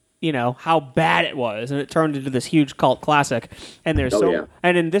 how bad it was, and it turned into this huge cult classic. And there's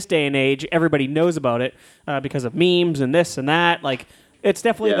and in this day and age, everybody knows about it because of memes and this and that. Like, it's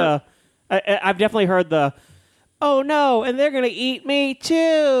definitely I've definitely heard the, oh no, and they're gonna eat me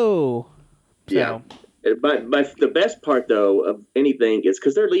too. Yeah. But the best part, though, of anything is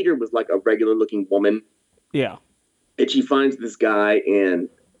because their leader was like a regular-looking woman. Yeah. And she finds this guy in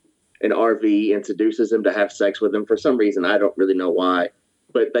an RV and seduces him to have sex with him for some reason. I don't really know why.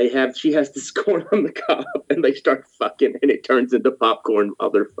 But she has this corn on the cob, and they start fucking, and it turns into popcorn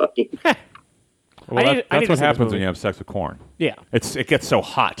while they're fucking. Well, I need that's to what see this happens movie. when you have sex with corn. Yeah. It gets so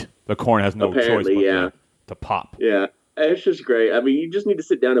hot, the corn has no choice Apparently, but yeah. to pop. Yeah. It's just great. I mean, you just need to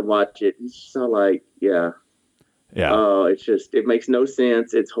sit down and watch it. It's just so like, yeah. Yeah. Oh, it makes no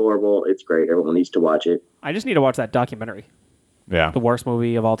sense. It's horrible. It's great. Everyone needs to watch it. I just need to watch that documentary, Yeah. the worst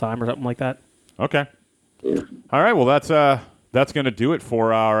movie of all time or something like that. Okay. Yeah. All right. Well, that's going to do it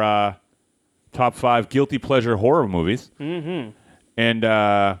for our top 5 guilty pleasure horror movies. Mm-hmm.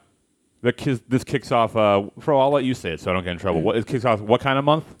 And this kicks off. Fro, I'll let you say it so I don't get in trouble. It kicks off what kind of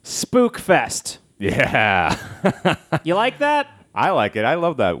month? Spook Fest. Yeah. You like that? I like it. I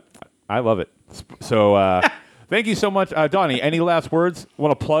love that. I love it. So thank you so much, Donnie. Any last words?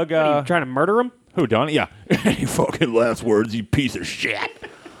 Want to plug? What, are you trying to murder him? Who, Donnie? Yeah. Any fucking last words, you piece of shit.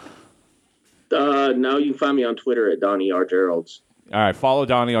 No, you can find me on Twitter at Donnie R. Geralds. All right, follow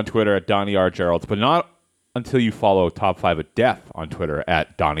Donnie on Twitter at Donnie R. Geralds, but not until you follow Top 5 of Death on Twitter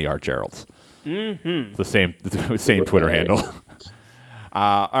at Donnie R. Geralds. Mm-hmm. It's the same Twitter handle.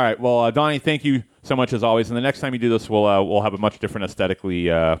 All right, well, Donnie, thank you so much as always. And the next time you do this, we'll have a much different aesthetically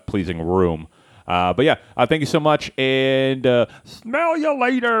pleasing room. But yeah, thank you so much, and smell you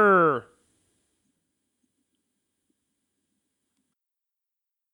later.